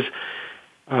relationship is,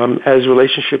 as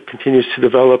relationship continues to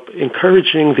develop,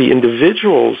 encouraging the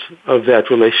individuals of that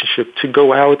relationship to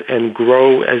go out and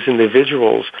grow as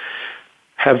individuals,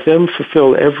 have them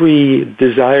fulfill every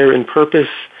desire and purpose,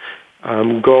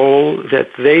 goal that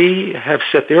they have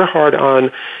set their heart on,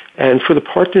 and for the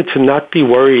partner to not be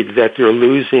worried that they're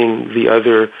losing the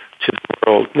other to the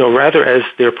world. No, rather, as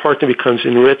their partner becomes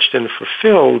enriched and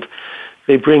fulfilled,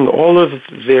 they bring all of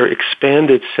their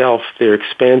expanded self, their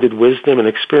expanded wisdom and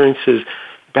experiences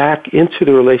back into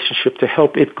the relationship to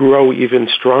help it grow even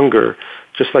stronger.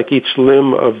 Just like each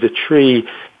limb of the tree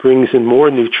brings in more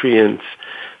nutrients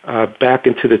back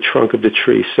into the trunk of the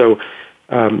tree. So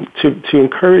to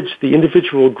encourage the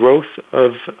individual growth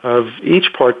of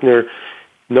each partner,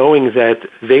 knowing that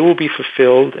they will be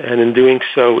fulfilled, and in doing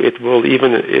so, it will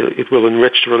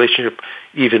enrich the relationship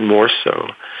even more so.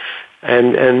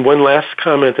 And one last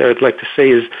comment I would like to say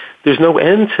is there's no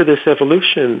end to this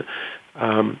evolution.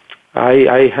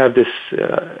 I have this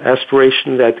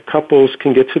aspiration that couples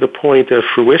can get to the point of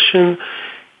fruition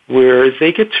where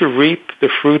they get to reap the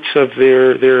fruits of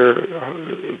their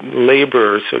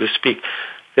labor, so to speak,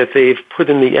 that they've put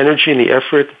in the energy and the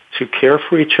effort to care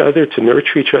for each other, to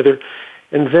nurture each other.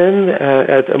 And then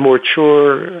at a more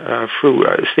mature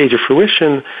stage of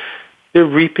fruition, they're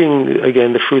reaping,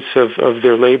 again, the fruits of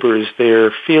their labors.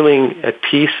 They're feeling at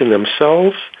peace in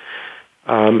themselves,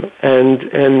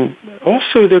 and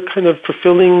also they're kind of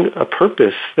fulfilling a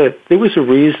purpose, that there was a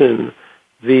reason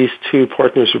these two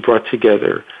partners were brought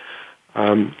together.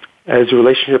 As the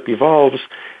relationship evolves,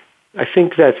 I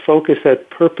think that focus, that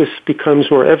purpose becomes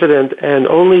more evident, and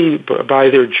only by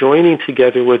their joining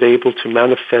together were they able to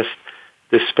manifest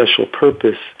this special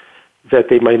purpose that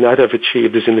they might not have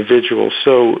achieved as individuals.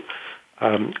 So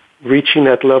reaching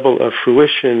that level of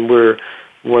fruition where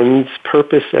one's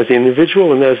purpose as the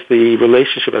individual and as the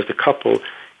relationship, as the couple,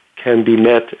 can be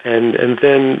met, and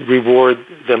then reward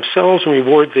themselves and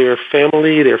reward their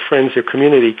family, their friends, their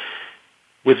community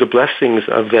with the blessings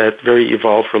of that very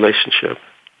evolved relationship.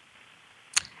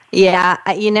 Yeah,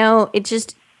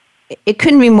 it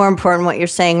couldn't be more important what you're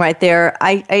saying right there.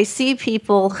 I see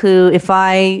people who, if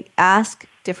I ask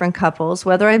different couples,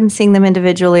 whether I'm seeing them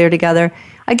individually or together,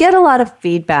 I get a lot of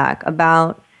feedback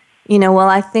about,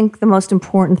 I think the most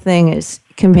important thing is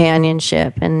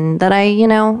companionship, and that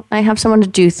I have someone to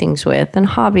do things with, and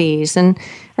hobbies, and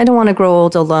I don't want to grow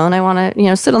old alone. I want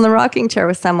to, sit on the rocking chair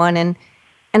with someone.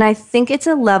 And I think it's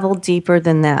a level deeper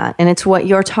than that. And it's what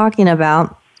you're talking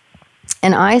about.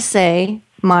 And I say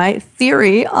my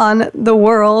theory on the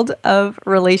world of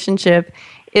relationship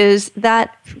is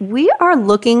that we are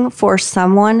looking for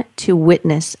someone to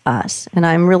witness us. And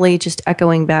I'm really just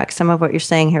echoing back some of what you're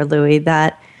saying here, Louis,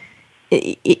 that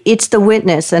it's the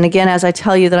witness. And again, as I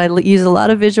tell you, that I use a lot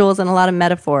of visuals and a lot of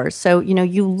metaphors. So,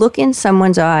 you look in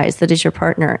someone's eyes that is your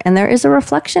partner, and there is a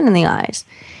reflection in the eyes.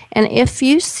 And if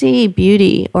you see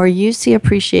beauty, or you see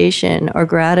appreciation or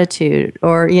gratitude,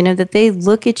 or, that they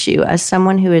look at you as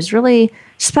someone who is really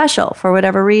special for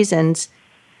whatever reasons,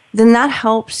 then that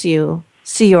helps you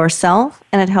see yourself,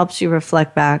 and it helps you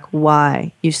reflect back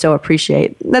why you so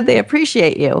appreciate that they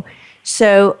appreciate you.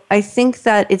 So I think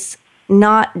that it's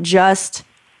not just,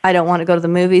 I don't want to go to the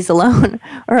movies alone,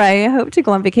 or I hope to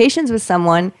go on vacations with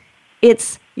someone.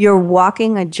 It's you're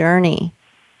walking a journey,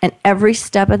 and every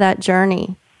step of that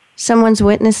journey, someone's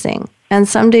witnessing. And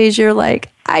some days you're like,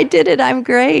 I did it, I'm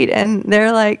great. And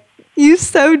they're like, you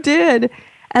so did.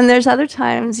 And there's other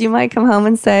times you might come home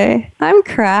and say, I'm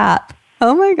crap.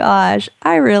 Oh my gosh,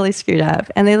 I really screwed up.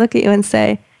 And they look at you and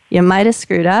say, you might have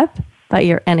screwed up, but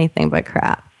you're anything but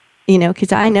crap.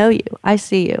 Because I know you, I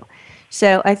see you.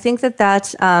 So I think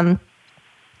that's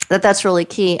really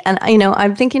key. And,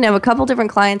 I'm thinking of a couple different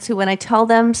clients who, when I tell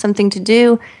them something to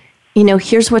do,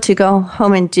 here's what to go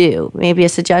home and do, maybe a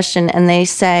suggestion, and they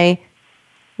say,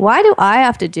 why do I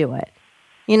have to do it?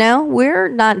 We're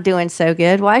not doing so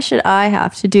good. Why should I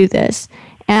have to do this?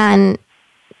 And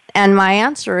my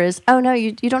answer is, oh, no,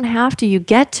 you don't have to. You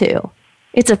get to.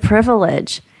 It's a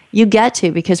privilege. You get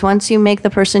to, because once you make the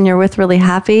person you're with really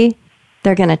happy,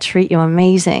 they're going to treat you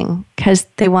amazing because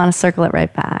they want to circle it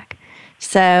right back.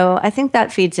 So I think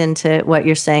that feeds into what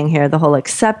you're saying here, the whole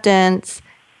acceptance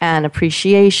and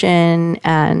appreciation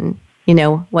and,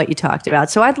 what you talked about.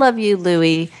 So I'd love you,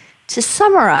 Louis, to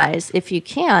summarize, if you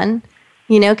can,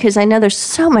 because I know there's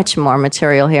so much more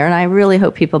material here, and I really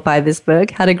hope people buy this book,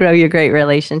 How to Grow Your Great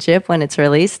Relationship, when it's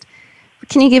released.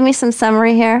 Can you give me some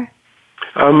summary here?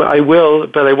 I will,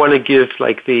 but I want to give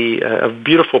a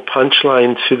beautiful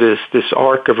punchline to this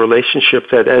arc of relationship,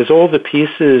 that as all the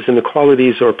pieces and the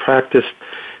qualities are practiced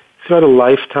throughout a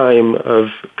lifetime of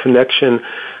connection,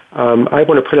 I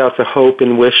want to put out the hope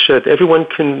and wish that everyone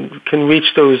can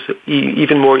reach those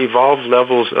even more evolved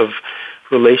levels of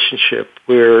relationship,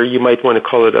 where you might want to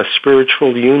call it a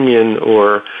spiritual union,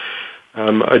 or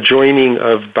a joining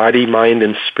of body, mind,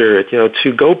 and spirit,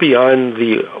 to go beyond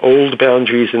the old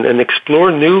boundaries and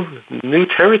explore new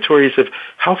territories of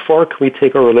how far can we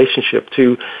take our relationship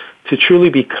to truly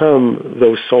become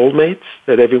those soulmates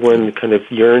that everyone kind of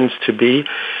yearns to be.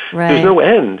 Right. There's no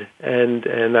end,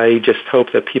 and I just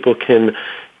hope that people can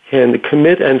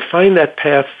commit and find that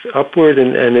path upward,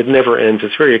 and it never ends.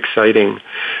 It's very exciting.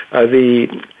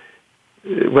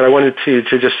 What I wanted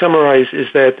to just summarize is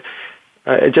that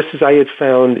just as I had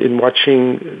found in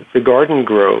watching the garden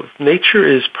grow, nature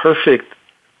is perfect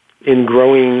in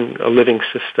growing a living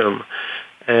system.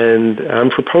 And I'm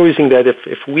proposing that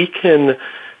if we can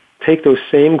take those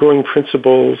same growing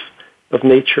principles of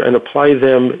nature and apply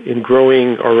them in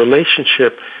growing our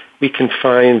relationship, we can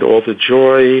find all the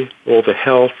joy, all the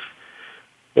health,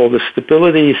 all the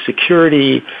stability,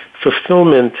 security,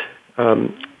 fulfillment.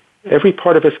 Every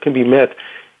part of us can be met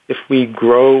if we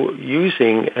grow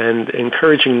using and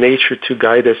encouraging nature to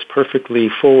guide us perfectly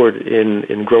forward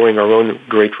in growing our own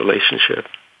great relationship.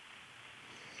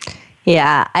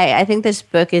 Yeah, I think this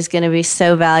book is going to be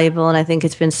so valuable, and I think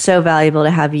it's been so valuable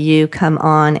to have you come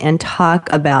on and talk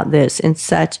about this in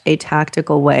such a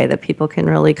tactical way that people can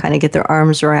really kind of get their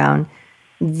arms around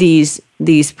these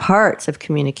parts of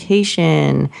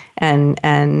communication and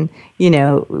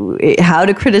how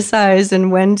to criticize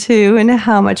and when to, and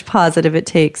how much positive it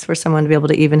takes for someone to be able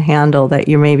to even handle that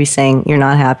you're maybe saying you're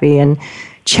not happy, and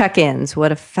check-ins.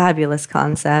 What a fabulous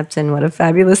concept, and what a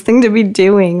fabulous thing to be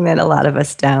doing that a lot of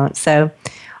us don't. So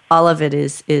all of it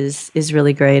is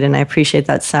really great, and I appreciate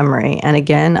that summary. And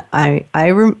again,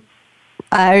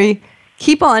 I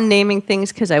keep on naming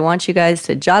things because I want you guys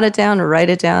to jot it down or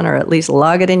write it down or at least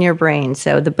log it in your brain.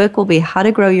 So the book will be How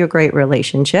to Grow Your Great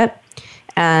Relationship,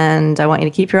 and I want you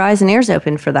to keep your eyes and ears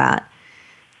open for that.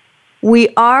 We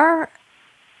are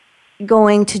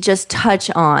going to just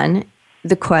touch on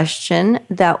the question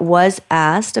that was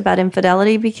asked about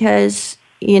infidelity because,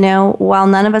 while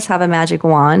none of us have a magic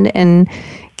wand and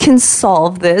can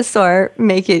solve this or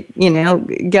make it,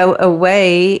 go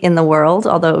away in the world,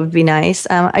 although it would be nice,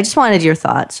 I just wanted your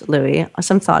thoughts, Louis,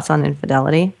 some thoughts on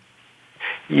infidelity.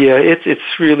 Yeah,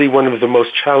 it's really one of the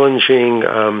most challenging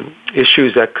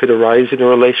issues that could arise in a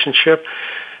relationship.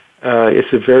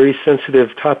 It's a very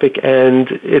sensitive topic, and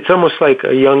it's almost like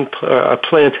a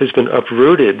plant has been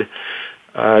uprooted.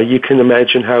 You can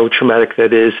imagine how traumatic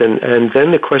that is. And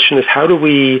then the question is,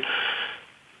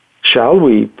 shall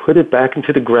we put it back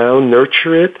into the ground,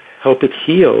 nurture it, help it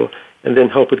heal, and then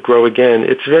help it grow again?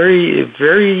 It's very,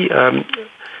 very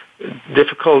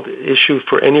difficult issue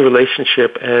for any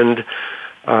relationship, and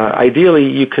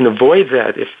ideally you can avoid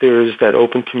that if there's that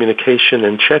open communication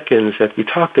and check-ins that we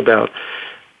talked about.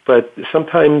 But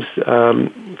sometimes,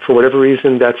 for whatever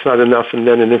reason, that's not enough, and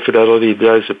then an infidelity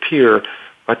does appear.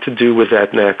 What to do with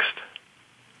that next?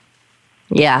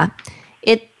 Yeah,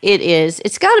 it is.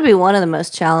 It's got to be one of the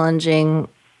most challenging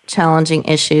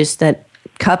issues that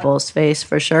couples face,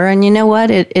 for sure. And you know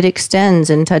what? It extends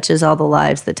and touches all the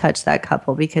lives that touch that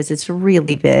couple because it's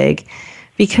really big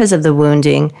because of the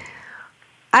wounding.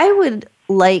 I would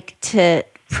like to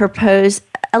propose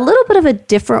a little bit of a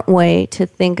different way to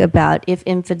think about if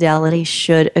infidelity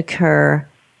should occur.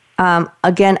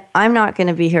 Again, I'm not going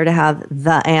to be here to have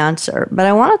the answer, but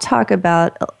I want to talk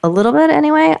about a little bit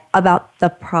anyway about the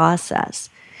process.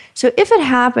 So if it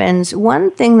happens,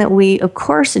 one thing that we, of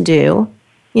course, do,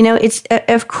 it's,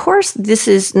 of course, this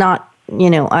is not, I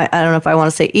don't know if I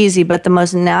want to say easy, but the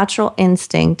most natural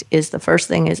instinct is the first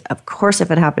thing is, of course,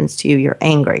 if it happens to you, you're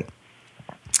angry.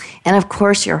 And of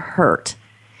course, you're hurt.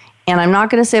 And I'm not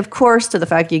going to say, of course, to the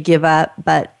fact you give up,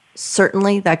 but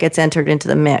certainly that gets entered into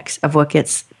the mix of what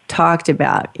gets talked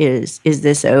about is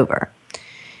this over?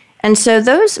 And so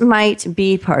those might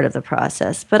be part of the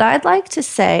process. But I'd like to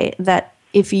say that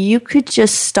if you could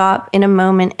just stop in a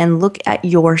moment and look at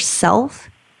yourself,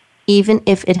 even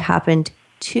if it happened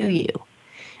to you.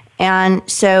 And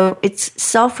so it's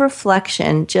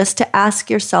self-reflection just to ask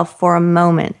yourself for a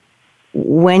moment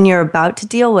when you're about to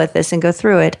deal with this and go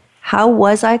through it, how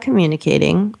was I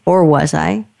communicating, or was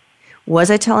I?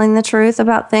 Was I telling the truth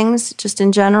about things just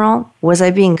in general? Was I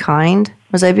being kind?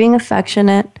 Was I being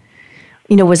affectionate?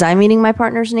 Was I meeting my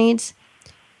partner's needs?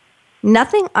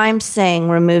 Nothing I'm saying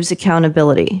removes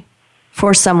accountability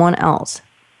for someone else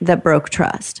that broke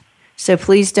trust. So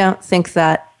please don't think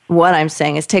that what I'm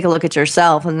saying is take a look at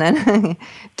yourself and then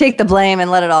take the blame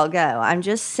and let it all go. I'm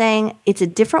just saying it's a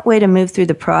different way to move through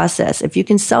the process. If you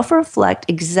can self-reflect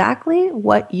exactly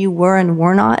what you were and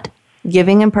were not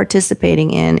giving and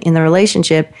participating in the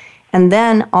relationship, and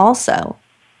then also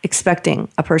expecting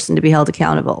a person to be held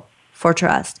accountable for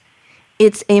trust.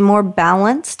 It's a more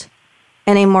balanced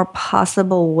and a more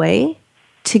possible way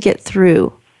to get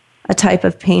through a type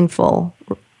of painful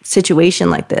situation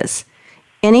like this.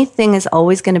 Anything is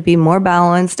always going to be more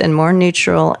balanced and more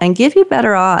neutral and give you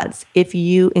better odds if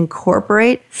you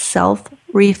incorporate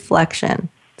self-reflection.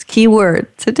 It's a key word,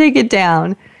 so take it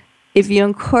down. If you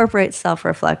incorporate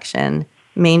self-reflection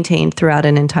maintained throughout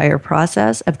an entire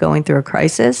process of going through a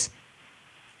crisis,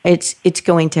 it's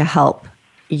going to help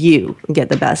you get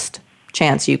the best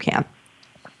chance you can.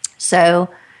 So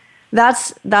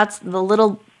that's the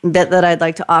little bit that I'd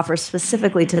like to offer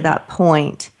specifically to that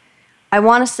point. I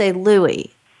want to say,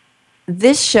 Louie,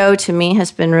 this show to me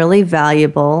has been really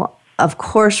valuable. Of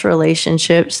course,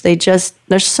 relationships,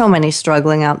 there's so many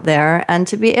struggling out there, and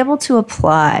to be able to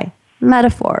apply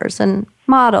metaphors and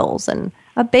models and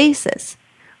a basis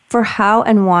for how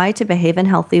and why to behave in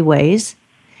healthy ways,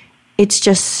 it's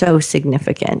just so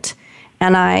significant.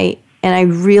 And I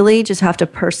really just have to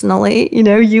personally,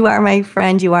 you are my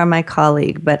friend, you are my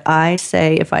colleague, but I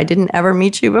say, if I didn't ever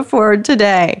meet you before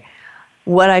today,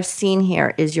 what I've seen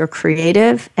here is you're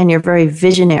creative and you're very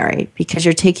visionary, because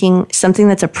you're taking something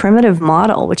that's a primitive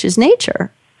model, which is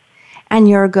nature, and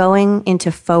you're going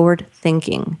into forward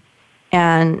thinking.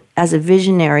 And as a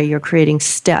visionary, you're creating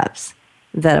steps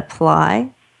that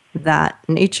apply that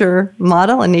nature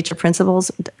model and nature principles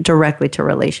directly to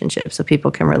relationships, so people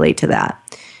can relate to that.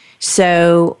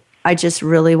 So I just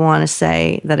really want to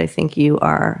say that I think you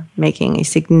are making a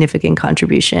significant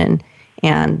contribution,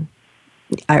 and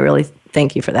I really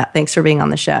thank you for that. Thanks for being on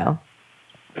the show.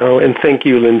 Oh, and thank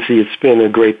you, Lindsay. It's been a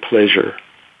great pleasure.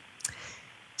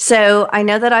 So I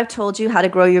know that I've told you how to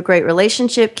grow your great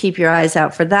relationship. Keep your eyes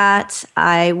out for that.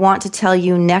 I want to tell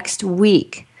you next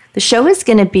week, the show is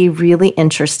going to be really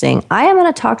interesting. I am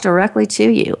going to talk directly to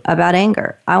you about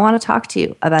anger. I want to talk to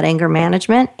you about anger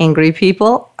management, angry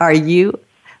people. Are you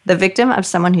the victim of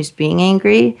someone who's being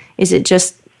angry? Is it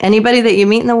just anybody that you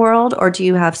meet in the world, or do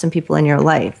you have some people in your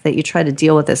life that you try to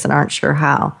deal with this and aren't sure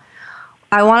how?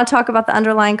 I want to talk about the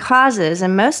underlying causes,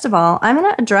 and most of all, I'm going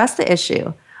to address the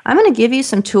issue. I'm going to give you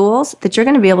some tools that you're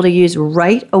going to be able to use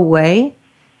right away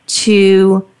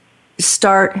to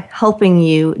start helping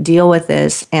you deal with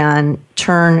this and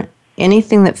turn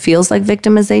anything that feels like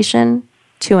victimization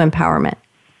to empowerment.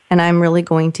 And I'm really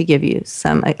going to give you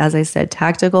some, as I said,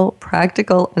 tactical,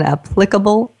 practical, and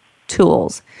applicable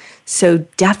tools. So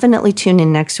definitely tune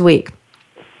in next week.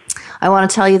 I want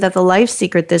to tell you that the life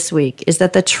secret this week is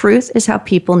that the truth is how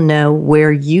people know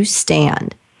where you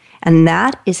stand. And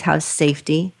that is how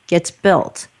safety gets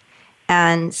built.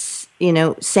 And,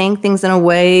 saying things in a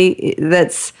way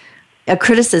that's a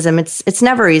criticism, it's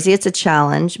never easy. It's a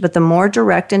challenge. But the more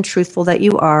direct and truthful that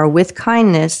you are with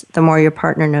kindness, the more your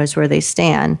partner knows where they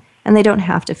stand. And they don't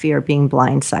have to fear being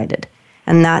blindsided.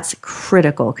 And that's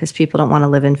critical, because people don't want to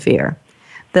live in fear.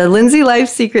 The Lindsay Life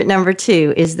secret number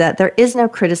 2 is that there is no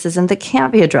criticism that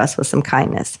can't be addressed with some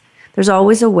kindness. There's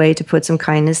always a way to put some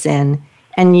kindness in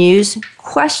and use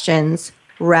questions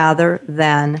rather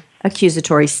than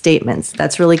accusatory statements.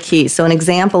 That's really key. So an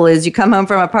example is you come home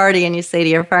from a party and you say to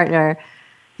your partner,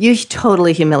 "You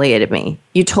totally humiliated me.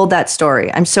 You told that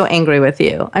story. I'm so angry with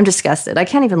you. I'm disgusted. I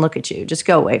can't even look at you. Just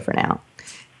go away for now."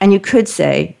 And you could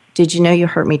say, "Did you know you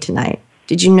hurt me tonight?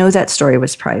 Did you know that story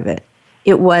was private?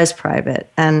 It was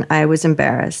private, and I was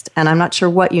embarrassed. And I'm not sure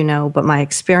what you know, but my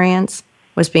experience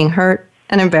was being hurt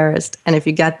and embarrassed. And if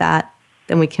you get that,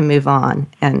 then we can move on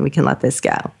and we can let this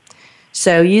go."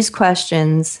 So use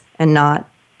questions and not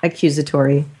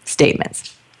accusatory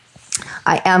statements.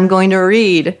 I am going to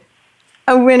read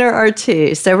a winner or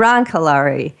two. So Ron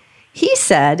Kalari, he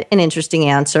said an interesting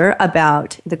answer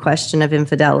about the question of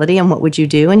infidelity and what would you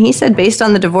do. And he said, based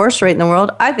on the divorce rate in the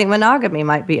world, I think monogamy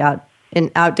might be an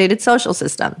outdated social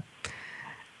system.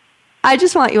 I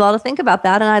just want you all to think about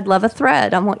that, and I'd love a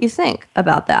thread on what you think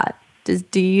about that.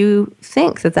 Do you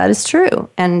think that is true?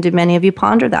 And do many of you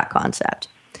ponder that concept?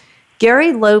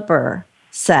 Gary Loper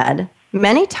said,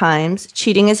 many times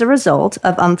cheating is a result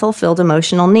of unfulfilled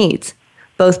emotional needs.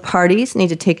 Both parties need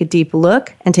to take a deep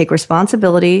look and take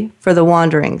responsibility for the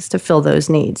wanderings to fill those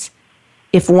needs.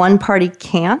 If one party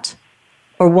can't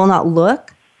or will not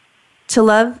look to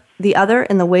love the other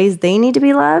in the ways they need to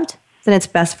be loved, then it's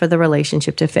best for the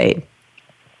relationship to fade.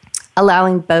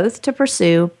 Allowing both to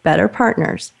pursue better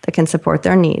partners that can support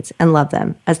their needs and love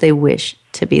them as they wish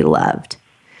to be loved.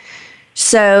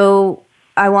 So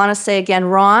I want to say again,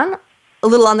 Ron, a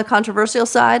little on the controversial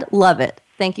side, love it.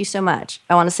 Thank you so much.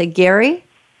 I want to say, Gary,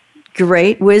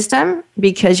 great wisdom,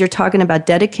 because you're talking about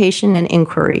dedication and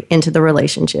inquiry into the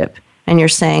relationship. And you're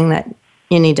saying that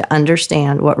you need to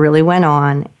understand what really went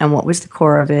on and what was the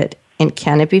core of it, and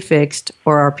can it be fixed,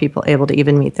 or are people able to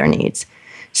even meet their needs?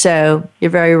 So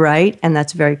you're very right, and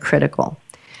that's very critical.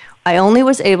 I only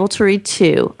was able to read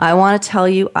 2. I want to tell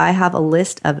you I have a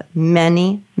list of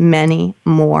many, many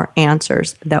more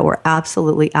answers that were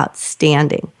absolutely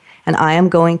outstanding. And I am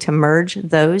going to merge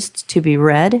those to be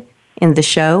read in the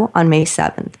show on May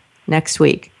 7th, next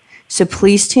week. So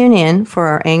please tune in for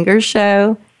our anger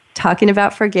show, talking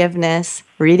about forgiveness,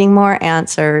 reading more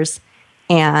answers,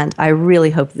 and I really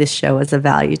hope this show is of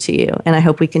value to you, and I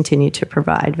hope we continue to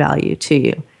provide value to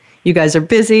you. You guys are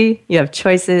busy, you have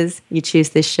choices, you choose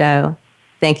this show.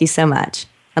 Thank you so much.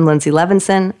 I'm Lindsay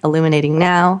Levinson, Illuminating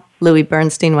Now. Louis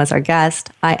Bernstein was our guest.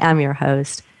 I am your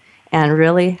host, and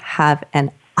really have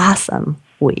an awesome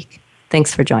week.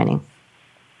 Thanks for joining.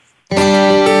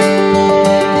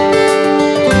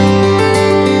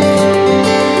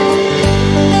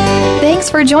 Thanks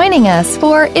for joining us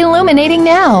for Illuminating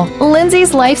Now,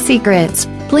 Lindsay's Life Secrets.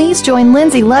 Please join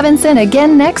Lindsay Levinson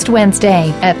again next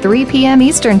Wednesday at 3 p.m.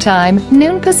 Eastern Time,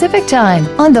 noon Pacific Time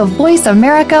on the Voice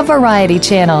America Variety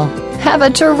Channel. Have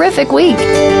a terrific week.